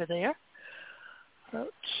you over there.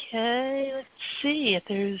 Okay, let's see if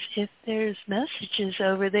there's messages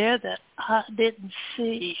over there that I didn't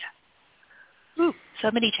see. Ooh, so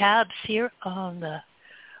many tabs here on the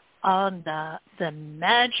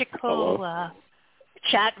magical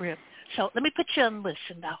chat room. So let me put you on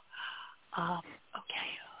listen now.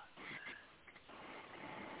 Okay.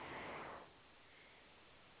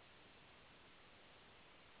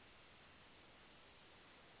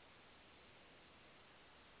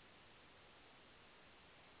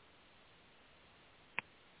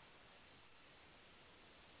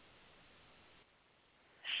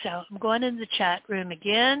 So I'm going in the chat room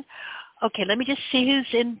again. Okay, let me just see who's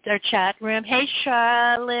in their chat room. Hey,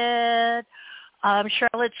 Charlotte.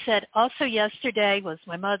 Charlotte said, also yesterday was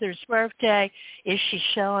my mother's birthday. Is she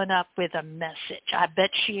showing up with a message? I bet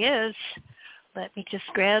she is. Let me just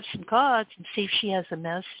grab some cards and see if she has a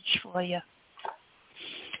message for you.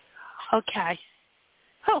 Okay.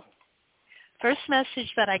 Oh, first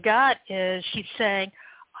message that I got is she's saying,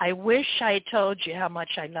 I wish I had told you how much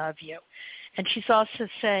I love you. And she's also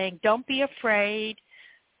saying, don't be afraid.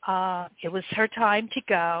 It was her time to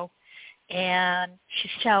go. And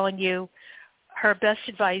she's telling you her best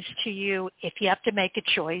advice to you, if you have to make a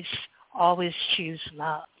choice, always choose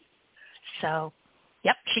love. So,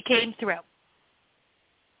 yep, she came through.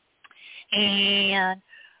 And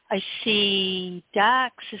I see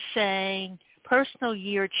Dax is saying personal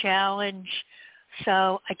year challenge.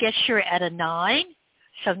 So I guess you're at a 9.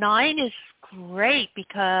 So 9 is great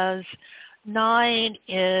because 9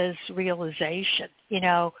 is realization. You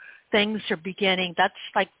know, things are beginning. That's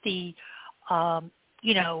like the,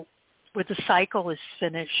 you know, where the cycle is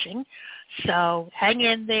finishing. So hang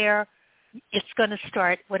in there. It's going to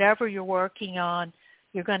start, whatever you're working on,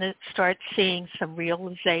 you're going to start seeing some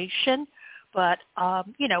realization. But,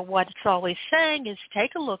 you know, what it's always saying is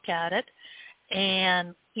take a look at it.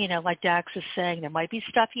 And, you know, like Dax is saying, there might be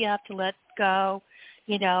stuff you have to let go,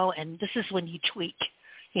 you know, and this is when you tweak,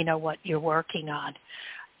 you know, what you're working on.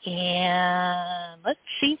 And let's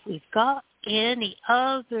see if we've got any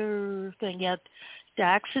other thing yet.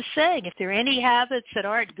 Dax is saying if there are any habits that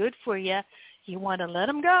aren't good for you, you want to let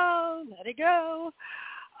them go, let it go,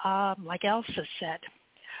 like Elsa said.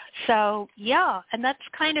 So, yeah, and that's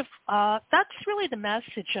kind of, that's really the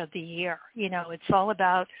message of the year. You know, it's all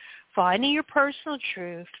about finding your personal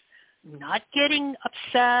truth, not getting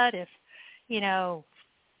upset if, you know,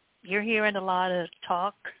 you're hearing a lot of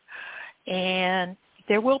talk, and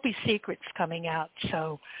there will be secrets coming out,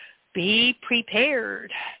 so be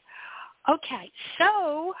prepared. Okay,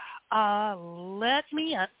 so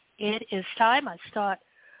it is time I start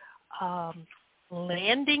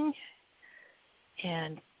landing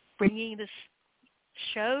and bringing this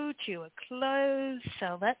show to a close.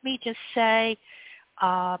 So let me just say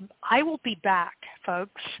I will be back,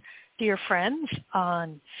 folks, dear friends,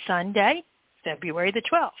 on Sunday, February the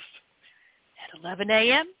 12th at 11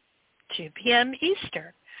 a.m., 2 p.m.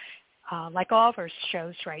 Eastern, like all of our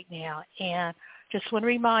shows right now. And just want to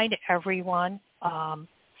remind everyone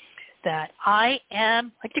that I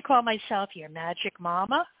like to call myself your magic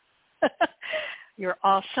mama, your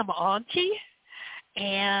awesome auntie,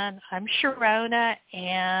 and I'm Sharona.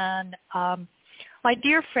 And my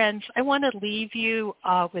dear friends, I want to leave you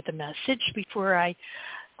with a message before I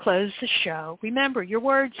close the show. Remember, your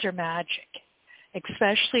words are magic,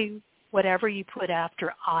 especially whatever you put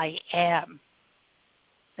after I am.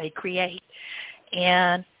 They create.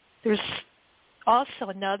 And there's also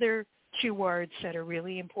another 2 words that are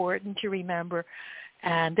really important to remember,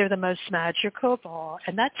 and they're the most magical of all,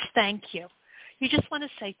 and that's thank you. You just want to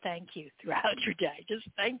say thank you throughout your day. Just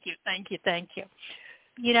thank you, thank you, thank you.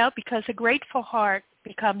 You know, because a grateful heart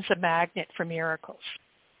becomes a magnet for miracles.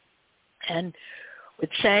 And with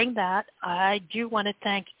saying that, I do want to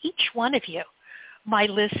thank each one of you, my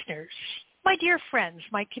listeners, my dear friends,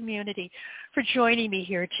 my community, for joining me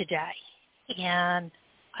here today. And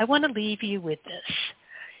I want to leave you with this.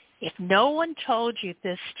 If no one told you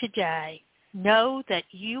this today, know that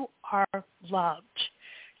you are loved.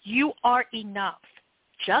 You are enough,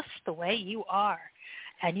 just the way you are.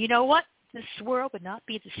 And you know what? This world would not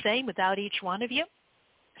be the same without each one of you.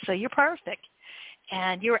 So you're perfect.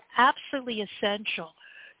 And you're absolutely essential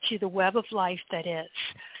to the web of life that is.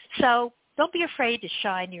 So don't be afraid to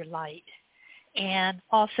shine your light. And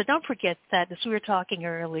also don't forget that, as we were talking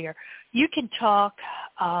earlier, you can talk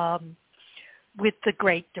with the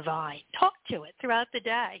great divine. Talk to it throughout the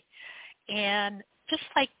day. And just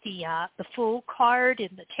like the Fool card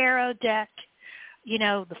in the tarot deck, you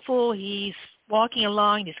know, the Fool, he's walking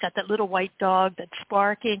along, he's got that little white dog that's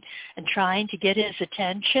barking and trying to get his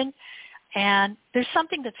attention. And there's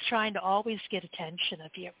something that's trying to always get attention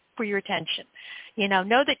of you, for your attention. You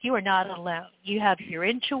know that you are not alone. You have your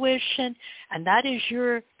intuition, and that is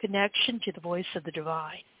your connection to the voice of the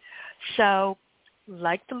divine. So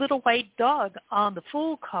like the little white dog on the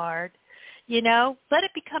Fool card, you know, let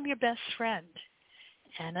it become your best friend.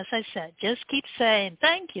 And as I said, just keep saying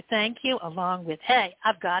thank you, along with, hey,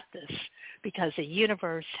 I've got this, because the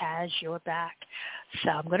universe has your back. So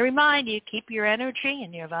I'm going to remind you, keep your energy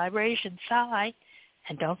and your vibrations high,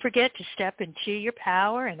 and don't forget to step into your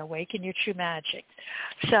power and awaken your true magic.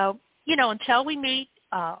 So, you know, until we meet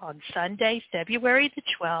on Sunday, February the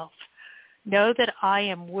 12th, Know that I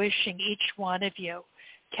am wishing each one of you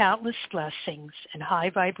countless blessings and high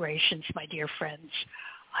vibrations, my dear friends.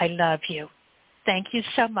 I love you. Thank you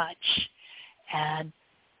so much. And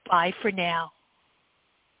bye for now.